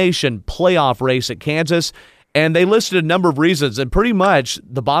elimination playoff race at Kansas? And they listed a number of reasons, and pretty much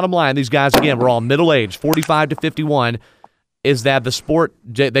the bottom line, these guys, again, were all middle-aged, 45 to 51, is that the sport,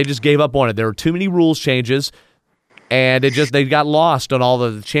 they just gave up on it. There were too many rules changes. And they got lost on all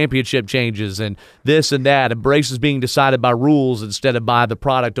the championship changes and this and that, and races being decided by rules instead of by the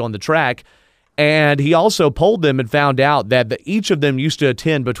product on the track. And he also polled them and found out that each of them used to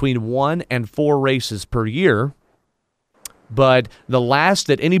attend between 1 and 4 races per year. But the last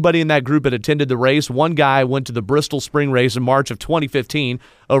that anybody in that group had attended the race, one guy went to the Bristol Spring Race in March of 2015,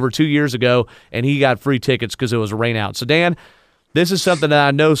 over 2 years ago, and he got free tickets because it was a rain out. So, Dan, this is something that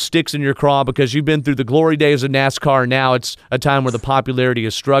I know sticks in your craw because you've been through the glory days of NASCAR. Now it's a time where the popularity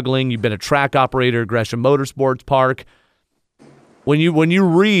is struggling. You've been a track operator at Gresham Motorsports Park. When you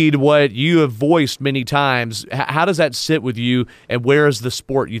read what you have voiced many times, how does that sit with you, and where is the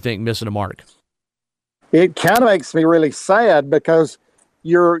sport, you think, missing a mark? It kind of makes me really sad because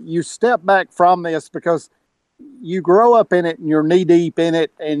you step back from this because you grow up in it and you're knee deep in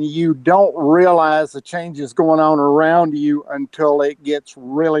it, and you don't realize the changes going on around you until it gets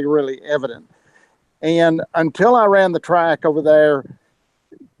really, really evident. And until I ran the track over there,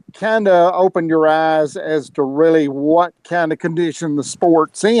 kind of opened your eyes as to really what kind of condition the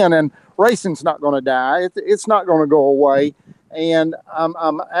sport's in. And racing's not going to die. It's not going to go away. And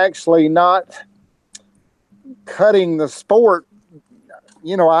I'm actually not cutting the sport.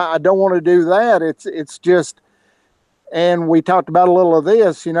 I don't want to do that. It's just, and we talked about a little of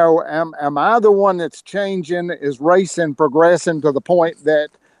this, am I the one that's changing? Is racing progressing to the point that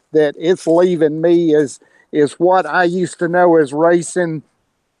it's leaving me? Is what I used to know as racing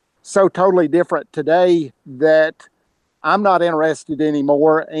so totally different today that I'm not interested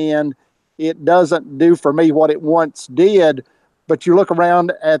anymore, and it doesn't do for me what it once did. But you look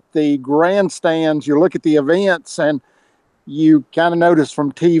around at the grandstands, you look at the events, and you kind of notice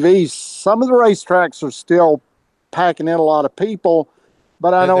from TV, some of the racetracks are still packing in a lot of people,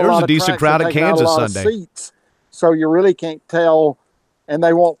 but I know there a was lot a of decent tracks crowd are at taking out a Kansas lot of Sunday. seats, so you really can't tell, and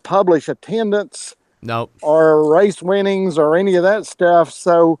they won't publish attendance or race winnings or any of that stuff.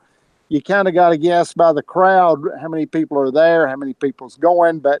 So you kind of got to guess by the crowd how many people are there, how many people's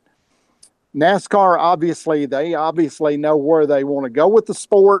going. But NASCAR, they obviously know where they want to go with the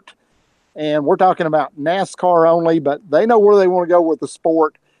sport. And we're talking about NASCAR only, but they know where they want to go with the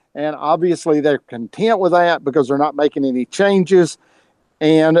sport. And obviously they're content with that because they're not making any changes.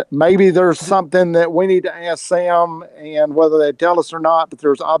 And maybe there's something that we need to ask them, and whether they tell us or not, but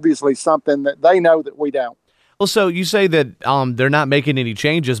there's obviously something that they know that we don't. Well, so you say that they're not making any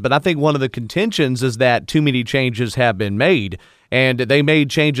changes, but I think one of the contentions is that too many changes have been made. And they made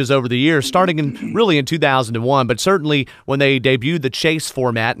changes over the years, starting in 2001, but certainly when they debuted the chase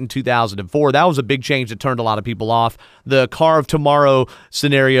format in 2004, that was a big change that turned a lot of people off. The Car of Tomorrow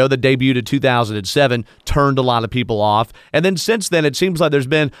scenario that debuted in 2007 turned a lot of people off. And then since then, it seems like there's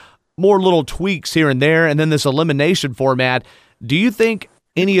been more little tweaks here and there, and then this elimination format. Do you think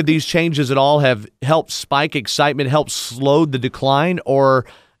any of these changes at all have helped spike excitement, helped slow the decline, or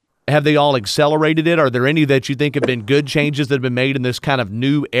have they all accelerated it? Are there any that you think have been good changes that have been made in this kind of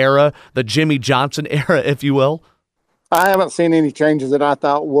new era, the Jimmy Johnson era, if you will? I haven't seen any changes that I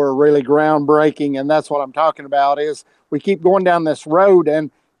thought were really groundbreaking, and that's what I'm talking about. Is we keep going down this road,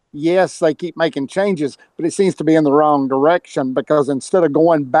 and yes, they keep making changes, but it seems to be in the wrong direction, because instead of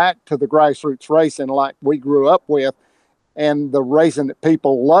going back to the grassroots racing like we grew up with and the racing that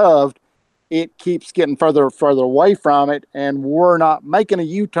people loved, it keeps getting further and further away from it, and we're not making a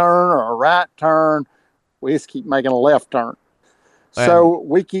U-turn or a right turn. We just keep making a left turn. So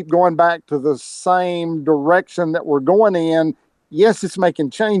we keep going back to the same direction that we're going in. Yes, it's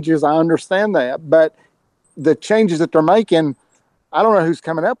making changes. I understand that. But the changes that they're making, I don't know who's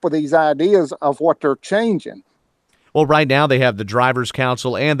coming up with these ideas of what they're changing. Well, right now they have the Drivers'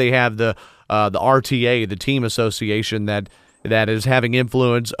 Council, and they have the RTA, the team association that is having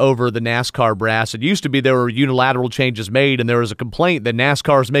influence over the NASCAR brass. It used to be there were unilateral changes made, and there was a complaint that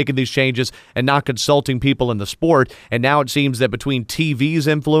NASCAR is making these changes and not consulting people in the sport. And now it seems that between TV's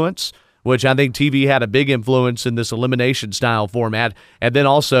influence, which I think TV had a big influence in this elimination style format, and then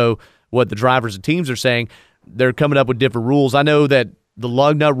also what the drivers and teams are saying, they're coming up with different rules. I know that the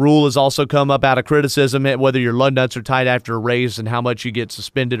lug nut rule has also come up out of criticism, whether your lug nuts are tight after a race and how much you get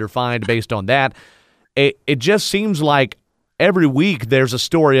suspended or fined based on that. It just seems like every week there's a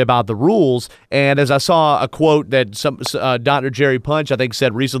story about the rules, and as I saw a quote that Dr. Jerry Punch, I think,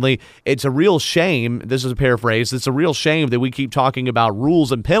 said recently, it's a real shame, this is a paraphrase, it's a real shame that we keep talking about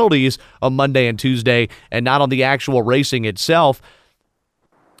rules and penalties on Monday and Tuesday and not on the actual racing itself.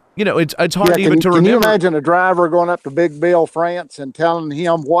 You know, it's hard even to remember. Can you imagine a driver going up to Big Bill France and telling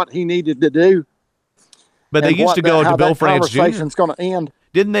him what he needed to do? But they used to go to Bill France Jr. Conversation's going to end.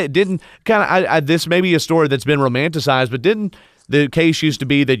 Didn't this may be a story that's been romanticized, but didn't the case used to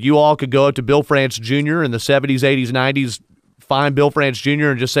be that you all could go up to Bill France Jr. in the 70s, 80s, 90s, find Bill France Jr.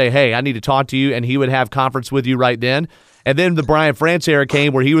 and just say, hey, I need to talk to you, and he would have conference with you right then. And then the Brian France era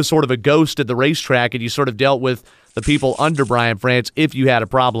came where he was sort of a ghost at the racetrack, and you sort of dealt with the people under Brian France if you had a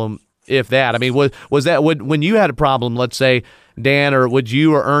problem, if that. I mean, was that when you had a problem, let's say, Dan, or would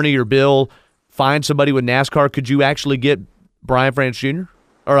you or Ernie or Bill find somebody with NASCAR? Could you actually get Brian France Jr.?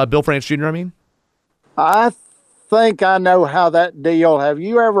 Or Bill France Jr., I mean? I think I know how that deal. Have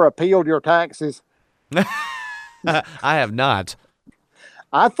you ever appealed your taxes? I have not.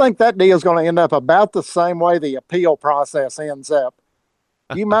 I think that deal is going to end up about the same way the appeal process ends up.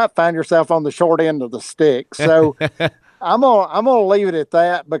 You might find yourself on the short end of the stick. So I'm gonna leave it at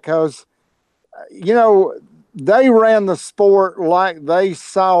that because, they ran the sport like they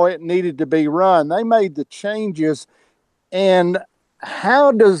saw it needed to be run. They made the changes. And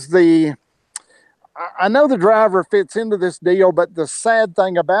how does I know the driver fits into this deal, but the sad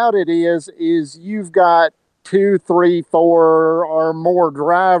thing about it is you've got 2, 3, 4 or more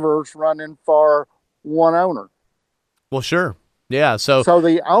drivers running for one owner. Well, sure. Yeah. So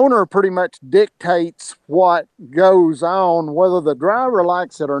the owner pretty much dictates what goes on, whether the driver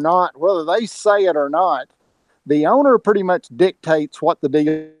likes it or not, whether they say it or not. The owner pretty much dictates what the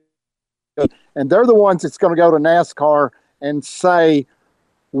deal is. And they're the ones that's going to go to NASCAR and say,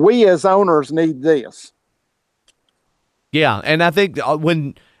 we as owners need this. Yeah. And I think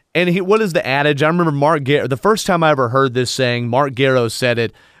what is the adage? I remember Mark Garrow, the first time I ever heard this saying, Mark Garrow said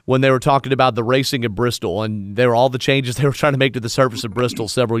it when they were talking about the racing at Bristol, and there were all the changes they were trying to make to the surface of Bristol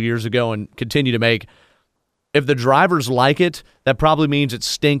several years ago and continue to make. If the drivers like it, that probably means it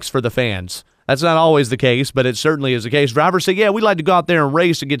stinks for the fans. That's not always the case, but it certainly is the case. Drivers say, yeah, we'd like to go out there and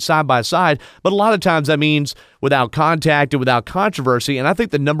race and get side by side, but a lot of times that means without contact and without controversy. And I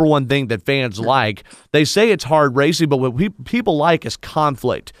think the number one thing that fans like, they say it's hard racing, but what people like is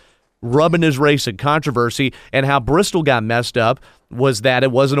conflict. Rubbing his race and controversy, and how Bristol got messed up was that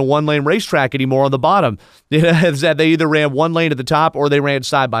it wasn't a one-lane racetrack anymore on the bottom. It's that they either ran one lane at the top or they ran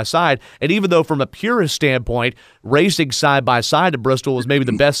side by side. And even though from a purist standpoint, racing side by side at Bristol was maybe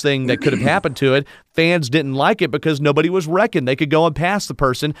the best thing that could have happened to it, fans didn't like it because nobody was wrecking. They could go and pass the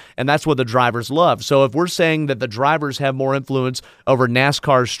person, and that's what the drivers love. So if we're saying that the drivers have more influence over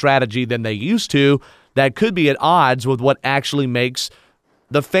NASCAR's strategy than they used to, that could be at odds with what actually makes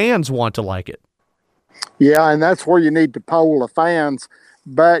the fans want to like it. Yeah, and that's where you need to poll the fans.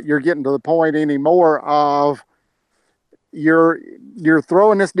 But you're getting to the point anymore of you're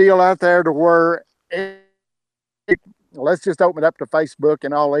throwing this deal out there to where let's just open it up to Facebook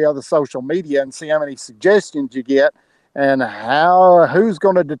and all the other social media and see how many suggestions you get and who's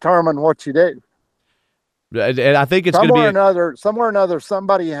going to determine what you do. And I think it's going to be somewhere or another,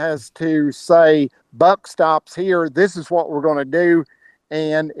 somebody has to say, buck stops here. This is what we're going to do.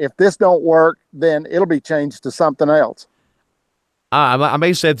 And if this don't work, then it'll be changed to something else. I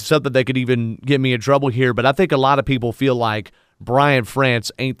may say something that could even get me in trouble here, but I think a lot of people feel like Brian France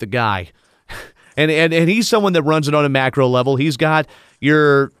ain't the guy. and he's someone that runs it on a macro level. He's got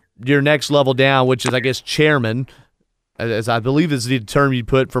your next level down, which is, I guess, chairman, as I believe is the term you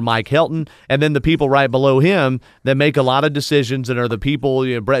put for Mike Helton, and then the people right below him that make a lot of decisions and are the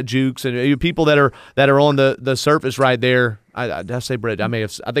people, Brett Jukes, and people that are on the surface right there. Did I say Brett? I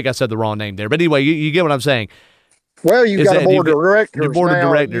think I said the wrong name there. But anyway, you get what I'm saying. Well, you've got a board of directors. Your board of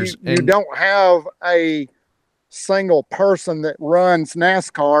directors. You don't have a single person that runs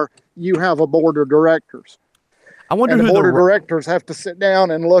NASCAR. You have a board of directors. I wonder and who the board of directors have to sit down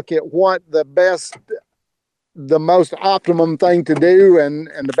and look at what the most optimum thing to do and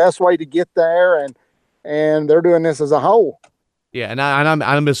the best way to get there. And they're doing this as a whole. Yeah, and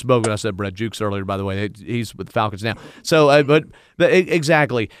I misspoke when I said Brett Jukes earlier, by the way. He's with the Falcons now. So, but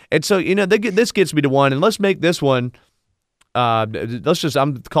exactly. And so, this gets me to one, and let's make this one,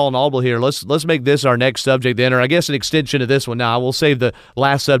 I'm calling audible here. Let's make this our next subject then, or I guess an extension of this one. Now, we'll save the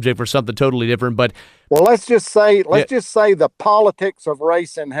last subject for something totally different, but. Well, let's just say the politics of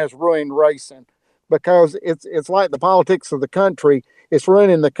racing has ruined racing because it's like the politics of the country. It's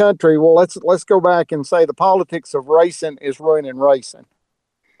ruining the country. Well, let's go back and say the politics of racing is ruining racing.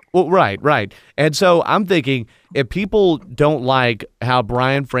 Well, right. And so I'm thinking if people don't like how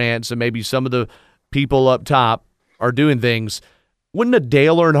Brian France and maybe some of the people up top are doing things, wouldn't a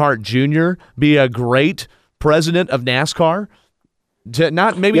Dale Earnhardt Jr. be a great president of NASCAR? But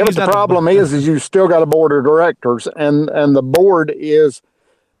the problem is you still got a board of directors, and the board is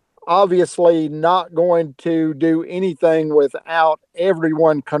obviously not going to do anything without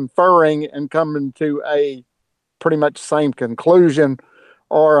everyone conferring and coming to a pretty much same conclusion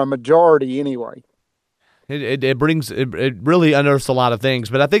or a majority anyway. It brings it really unearths a lot of things.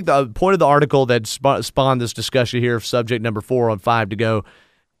 But I think the point of the article that spawned this discussion here, subject number 4 on 5 to Go,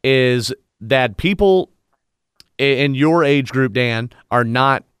 is that people in your age group, Dan, are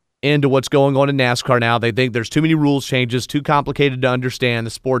not into what's going on in NASCAR now. They think there's too many rules changes, too complicated to understand.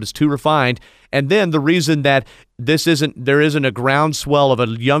 The sport is too refined. And then the reason that there isn't a groundswell of a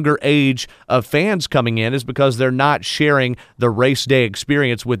younger age of fans coming in is because they're not sharing the race day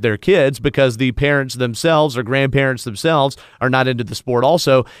experience with their kids, because the parents themselves or grandparents themselves are not into the sport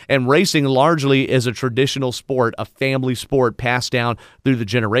also. And racing largely is a traditional sport, a family sport passed down through the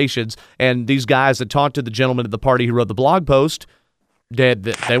generations. And these guys that talked to the gentleman at the party who wrote the blog post,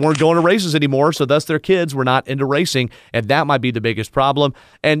 they weren't going to races anymore, so thus their kids were not into racing, and that might be the biggest problem.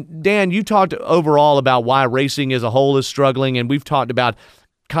 And Dan, you talked overall about why racing as a whole is struggling, and we've talked about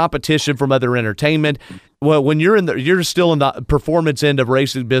competition from other entertainment. Well, when you're still in the performance end of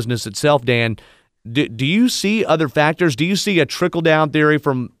racing business itself, Dan, do you see other factors? Do you see a trickle-down theory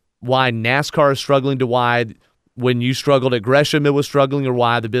from why NASCAR is struggling to why when you struggled at Gresham it was struggling, or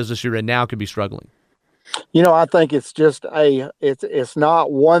why the business you're in now could be struggling? I think it's just it's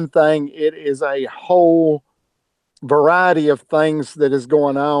not one thing. It is a whole variety of things that is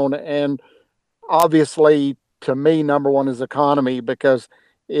going on. And obviously, to me, number one is economy, because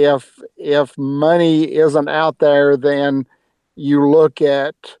if money isn't out there, then you look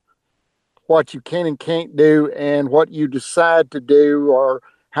at what you can and can't do and what you decide to do, or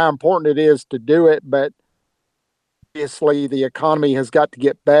how important it is to do it. But obviously, the economy has got to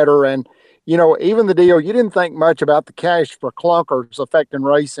get better. And even the deal, you didn't think much about the cash for clunkers affecting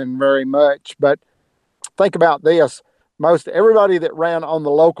racing very much, but think about this. Most everybody that ran on the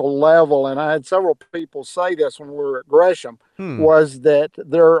local level, and I had several people say this when we were at Gresham, was that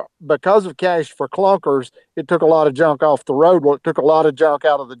because of cash for clunkers, it took a lot of junk off the road. Well, it took a lot of junk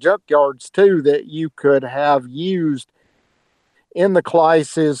out of the junkyards too that you could have used in the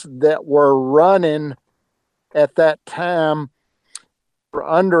classes that were running at that time, for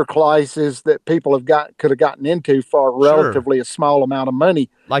under classes that people could have gotten into for a relatively a small amount of money,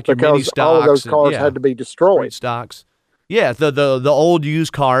 like your because mini stocks, all of those cars had to be destroyed. Stocks, the old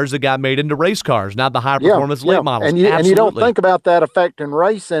used cars that got made into race cars, not the high performance late models. And you don't think about that affecting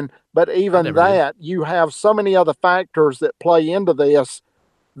racing, but even that you have so many other factors that play into this.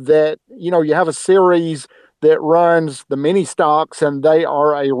 That you have a series that runs the mini stocks, and they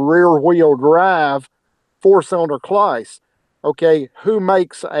are a rear wheel drive 4-cylinder class. Okay, who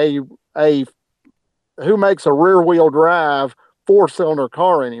makes a rear wheel drive 4-cylinder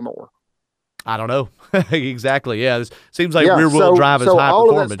car anymore? I don't know. Exactly. Yeah, it seems like rear wheel drive is high all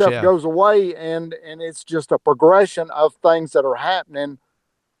performance. Of that stuff goes away, and it's just a progression of things that are happening,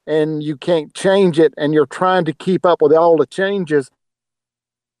 and you can't change it, and you're trying to keep up with all the changes.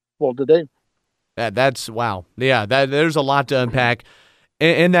 Well, to do. That's wow. Yeah, there's a lot to unpack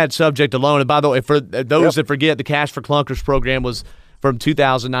in that subject alone. And by the way, for those that forget, the Cash for Clunkers program was from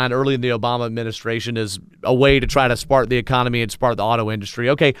 2009, early in the Obama administration, is a way to try to spark the economy and spark the auto industry.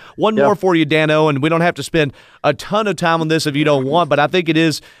 Okay, one more for you, Dano, and we don't have to spend a ton of time on this if you don't want, but I think it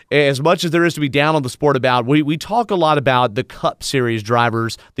is, as much as there is to be down on the sport about, we talk a lot about the Cup Series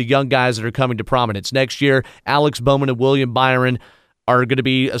drivers, the young guys that are coming to prominence. Next year, Alex Bowman and William Byron are going to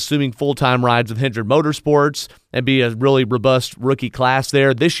be assuming full-time rides with Hendrick Motorsports and be a really robust rookie class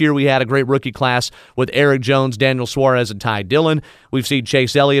there. This year we had a great rookie class with Eric Jones, Daniel Suarez, and Ty Dillon. We've seen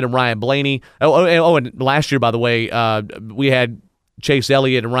Chase Elliott and Ryan Blaney. And last year, by the way, we had Chase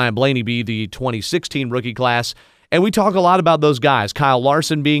Elliott and Ryan Blaney be the 2016 rookie class. And we talk a lot about those guys, Kyle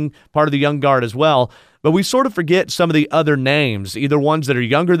Larson being part of the young guard as well. But we sort of forget some of the other names, either ones that are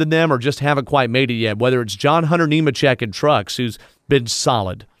younger than them or just haven't quite made it yet, whether it's John Hunter Nemechek in trucks, who's been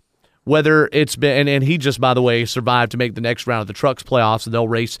solid. Whether it's been, and he just, by the way, survived to make the next round of the trucks playoffs, and they'll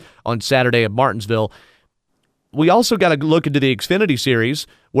race on Saturday at Martinsville. We also got to look into the Xfinity Series,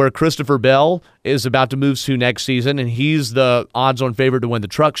 where Christopher Bell is about to move to next season, and he's the odds-on favorite to win the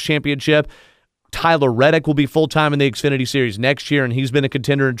Trucks Championship. Tyler Reddick will be full-time in the Xfinity Series next year, and he's been a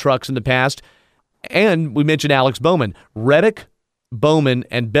contender in trucks in the past. And we mentioned Alex Bowman. Reddick, Bowman,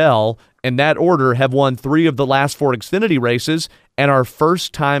 and Bell, in that order, have won 3 of the last 4 Xfinity races and are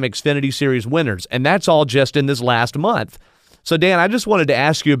first-time Xfinity Series winners. And that's all just in this last month. So, Dan, I just wanted to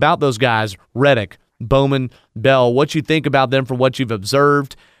ask you about those guys, Reddick, Bowman, Bell, what you think about them from what you've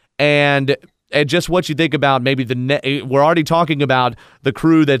observed, and just what you think about maybe we're already talking about the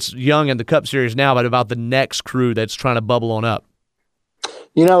crew that's young in the Cup Series now, but about the next crew that's trying to bubble on up.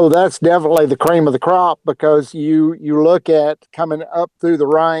 That's definitely the cream of the crop, because you look at coming up through the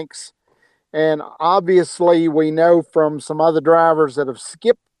ranks, and obviously we know from some other drivers that have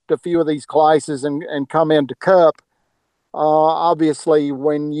skipped a few of these classes and come into Cup. Obviously,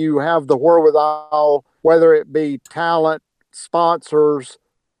 when you have the wherewithal, whether it be talent, sponsors,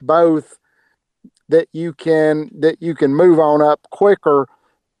 both, that you can move on up quicker.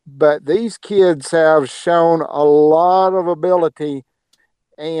 But these kids have shown a lot of ability,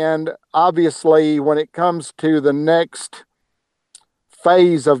 and obviously, when it comes to the next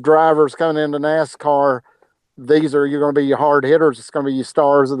phase of drivers coming into NASCAR, you're going to be your hard hitters. It's going to be your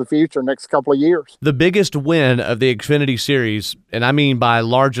stars of the future next couple of years. The biggest win of the Xfinity Series, and I mean by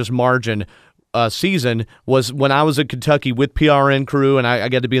largest margin, season, was when I was at Kentucky with PRN Crew, and I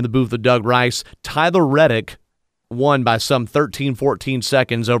got to be in the booth with Doug Rice. Tyler Reddick won by some 13, 14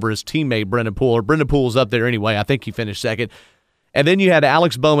 seconds over his teammate Brendan Poole. Brendan Poole's up there anyway. I think he finished second. And then you had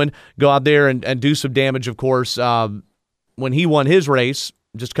Alex Bowman go out there and do some damage, of course, when he won his race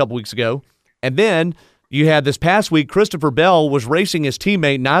just a couple weeks ago. And then you had this past week, Christopher Bell was racing his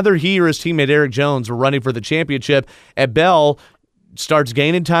teammate. Neither he or his teammate Eric Jones were running for the championship. And Bell starts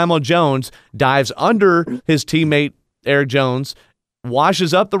gaining time on Jones, dives under his teammate Eric Jones,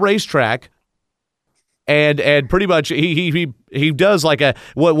 washes up the racetrack, and pretty much he does like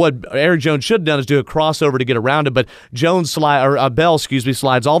what Eric Jones should have done is do a crossover to get around him, but Bell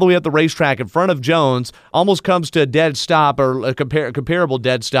slides all the way up the racetrack in front of Jones, almost comes to a dead stop or a comparable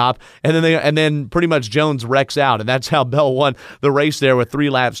dead stop, and then pretty much Jones wrecks out, and that's how Bell won the race there with 3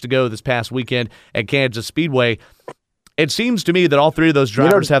 laps to go this past weekend at Kansas Speedway. It seems to me that all 3 of those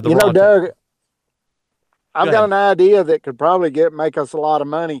drivers have the raw. Doug, I've got an idea that could probably make us a lot of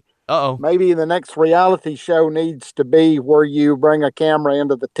money. Uh-oh. Maybe the next reality show needs to be where you bring a camera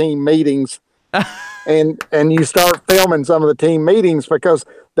into the team meetings and you start filming some of the team meetings, because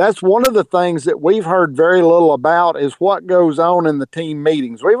that's one of the things that we've heard very little about is what goes on in the team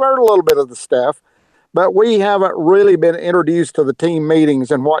meetings. We've heard a little bit of the stuff, but we haven't really been introduced to the team meetings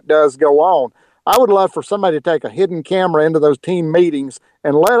and what does go on. I would love for somebody to take a hidden camera into those team meetings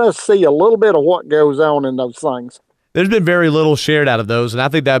and let us see a little bit of what goes on in those things. There's been very little shared out of those, and I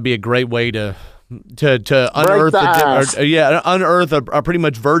think that would be a great way to unearth unearth a pretty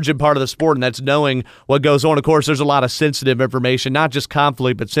much virgin part of the sport, and that's knowing what goes on. Of course, there's a lot of sensitive information, not just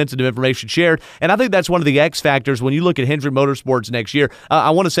conflict, but sensitive information shared, and I think that's one of the X factors when you look at Hendrick Motorsports next year. I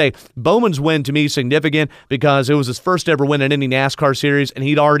want to say Bowman's win to me is significant because it was his first ever win in any NASCAR series, and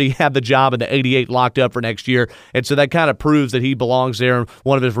he'd already had the job in the 88 locked up for next year, and so that kind of proves that he belongs there in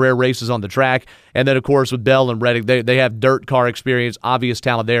one of his rare races on the track. And then, of course, with Bell and Reddick, they have dirt car experience, obvious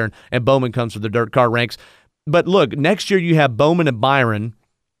talent there, and Bowman comes from the dirt car ranks. But look, next year you have Bowman and Byron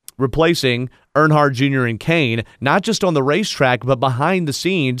replacing Earnhardt Jr. and Kane, not just on the racetrack, but behind the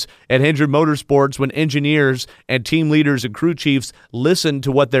scenes at Hendrick Motorsports when engineers and team leaders and crew chiefs listen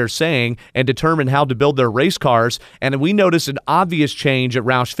to what they're saying and determine how to build their race cars. And we noticed an obvious change at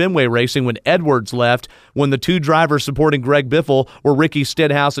Roush Fenway Racing when Edwards left, when the 2 drivers supporting Greg Biffle were Ricky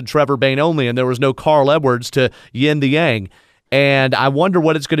Stenhouse and Trevor Bayne only, and there was no Carl Edwards to yin the yang. And I wonder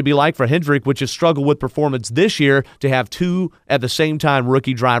what it's going to be like for Hendrick, which has struggled with performance this year, to have 2 at the same time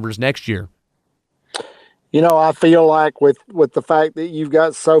rookie drivers next year. I feel like with the fact that you've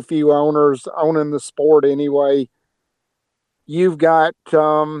got so few owners owning the sport anyway, you've got,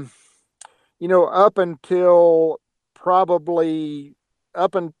 up until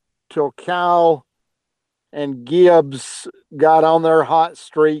Cal and Gibbs got on their hot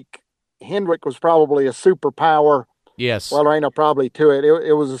streak, Hendrick was probably a superpower. Yes. Well, there ain't no probably to it.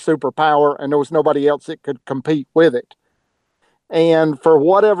 It was a superpower, and there was nobody else that could compete with it. And for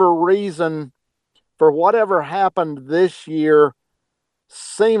whatever reason, for whatever happened this year,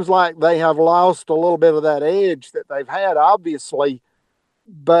 seems like they have lost a little bit of that edge that they've had, obviously.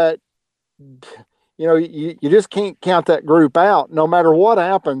 But, you just can't count that group out. No matter what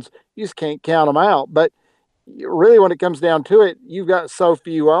happens, you just can't count them out. But really, when it comes down to it, you've got so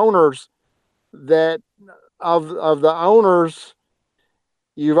few owners that of the owners,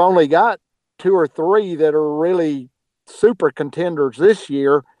 you've only got 2 or 3 that are really super contenders this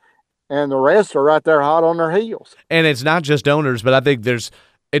year, and the rest are right there hot on their heels. And it's not just owners, but I think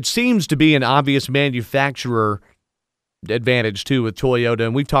it seems to be an obvious manufacturer advantage too with Toyota,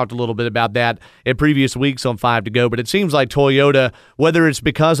 and we've talked a little bit about that in previous weeks on 5 to Go, but it seems like Toyota, whether it's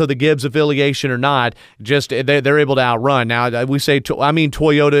because of the Gibbs affiliation or not, just they're able to outrun. Now, we say,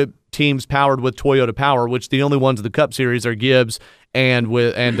 Toyota teams powered with Toyota power, which the only ones in the Cup Series are Gibbs and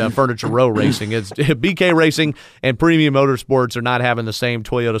Furniture Row Racing. It's BK Racing and Premium Motorsports are not having the same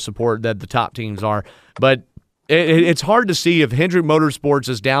Toyota support that the top teams are, but it's hard to see if Hendrick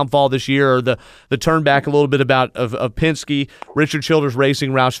Motorsports' downfall this year or the turn back a little bit of Penske, Richard Childress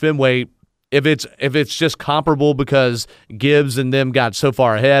Racing, Roush Fenway, if it's just comparable because Gibbs and them got so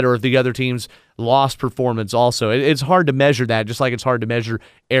far ahead, or if the other teams lost performance also. It's hard to measure that, just like it's hard to measure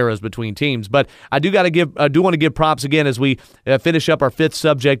eras between teams. But I do want to give props again as we finish up our fifth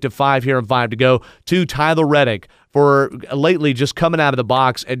subject of 5 here and 5 to go to Tyler Reddick for lately just coming out of the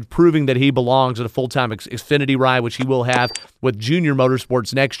box and proving that he belongs at a full-time Xfinity ride, which he will have with Junior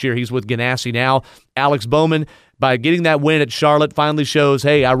Motorsports next year. He's with Ganassi now. Alex Bowman, by getting that win at Charlotte, finally shows,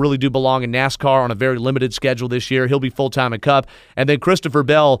 hey, I really do belong in NASCAR on a very limited schedule this year. He'll be full-time at Cup. And then Christopher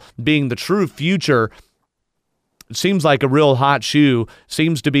Bell being the true future, seems like a real hot shoe,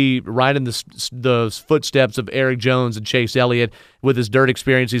 seems to be right in the footsteps of Eric Jones and Chase Elliott with his dirt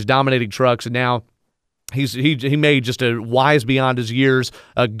experience. He's dominating trucks, and now he made just a wise beyond his years,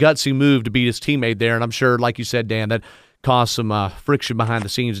 a gutsy move to beat his teammate there. And I'm sure, like you said, Dan, that caused some friction behind the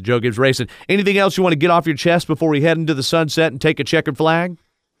scenes at Joe Gibbs Racing. Anything else you want to get off your chest before we head into the sunset and take a checkered flag?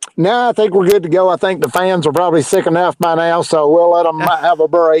 No, I think we're good to go. I think the fans are probably sick enough by now, so we'll let them have a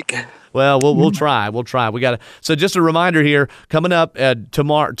break. Well, we'll try. We'll try. So just a reminder here, coming up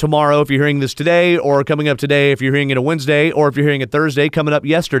tomorrow if you're hearing this today, or coming up today if you're hearing it a Wednesday, or if you're hearing it Thursday, coming up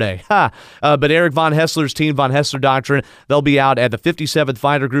yesterday. But Eric Von Hessler's team, Von Hessler Doctrine, they'll be out at the 57th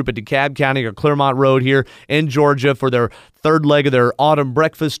Fighter Group at DeKalb County or Claremont Road here in Georgia for their third leg of their autumn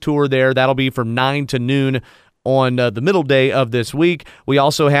breakfast tour there. That'll be from 9 to noon on the middle day of this week. We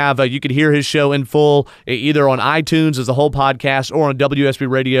also have, you can hear his show in full either on iTunes as a whole podcast or on WSB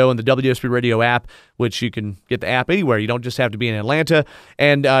Radio and the WSB Radio app, which you can get the app anywhere. You don't just have to be in Atlanta.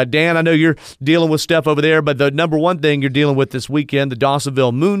 And Dan, I know you're dealing with stuff over there, but the number one thing you're dealing with this weekend, the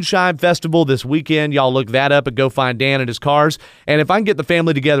Dawsonville Moonshine Festival this weekend. Y'all look that up and go find Dan and his cars. And if I can get the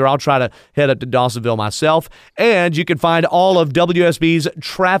family together, I'll try to head up to Dawsonville myself. And you can find all of WSB's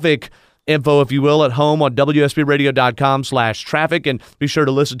traffic info, if you will, at home on WSBradio.com/traffic, and be sure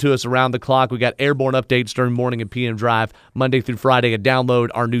to listen to us around the clock. We got airborne updates during morning and PM drive Monday through Friday, and download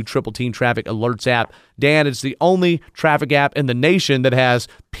our new Triple Team Traffic Alerts app. Dan, it's the only traffic app in the nation that has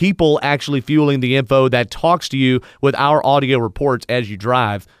people actually fueling the info that talks to you with our audio reports as you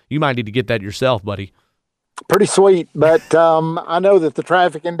drive. You might need to get that yourself, buddy. Pretty sweet, but I know that the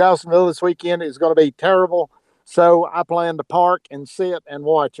traffic in Dawsonville this weekend is going to be terrible, so I plan to park and sit and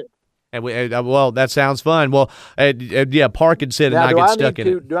watch it. And well, that sounds fun. Well, yeah, park and sit and not get stuck in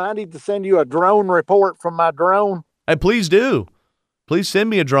it. Do I need to send you a drone report from my drone? Hey, please do. Please send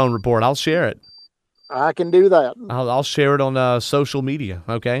me a drone report. I'll share it. I can do that. I'll share it on social media,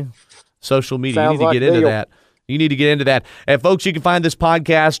 okay? Social media. Sounds you need to like get into deal. that. You need to get into that. And folks, you can find this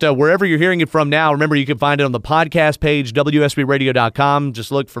podcast wherever you're hearing it from now. Remember, you can find it on the podcast page, WSBradio.com.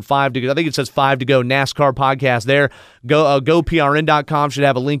 Just look for 5 to go. I think it says 5 to go NASCAR podcast there. GoPRN.com should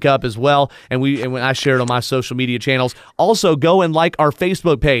have a link up as well. And when I share it on my social media channels. Also, go and like our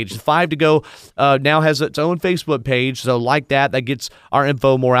Facebook page. 5 to go now has its own Facebook page. So like that. That gets our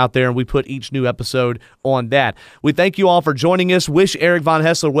info more out there. And we put each new episode on that. We thank you all for joining us. Wish Eric Von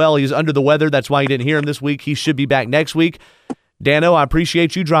Hessler well. He's under the weather. That's why you didn't hear him this week. He should be back next week. Dano, I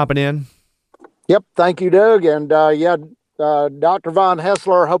appreciate you dropping in. Yep, thank you, Doug. And Dr. Von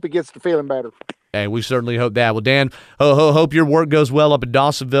Hessler, hope he gets to feeling better. Hey, we certainly hope that. Well, Dan, hope your work goes well up in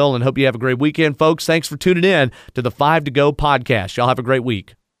Dawsonville, and hope you have a great weekend, folks. Thanks for tuning in to the 5 to Go podcast. Y'all have a great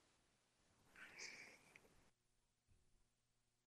week.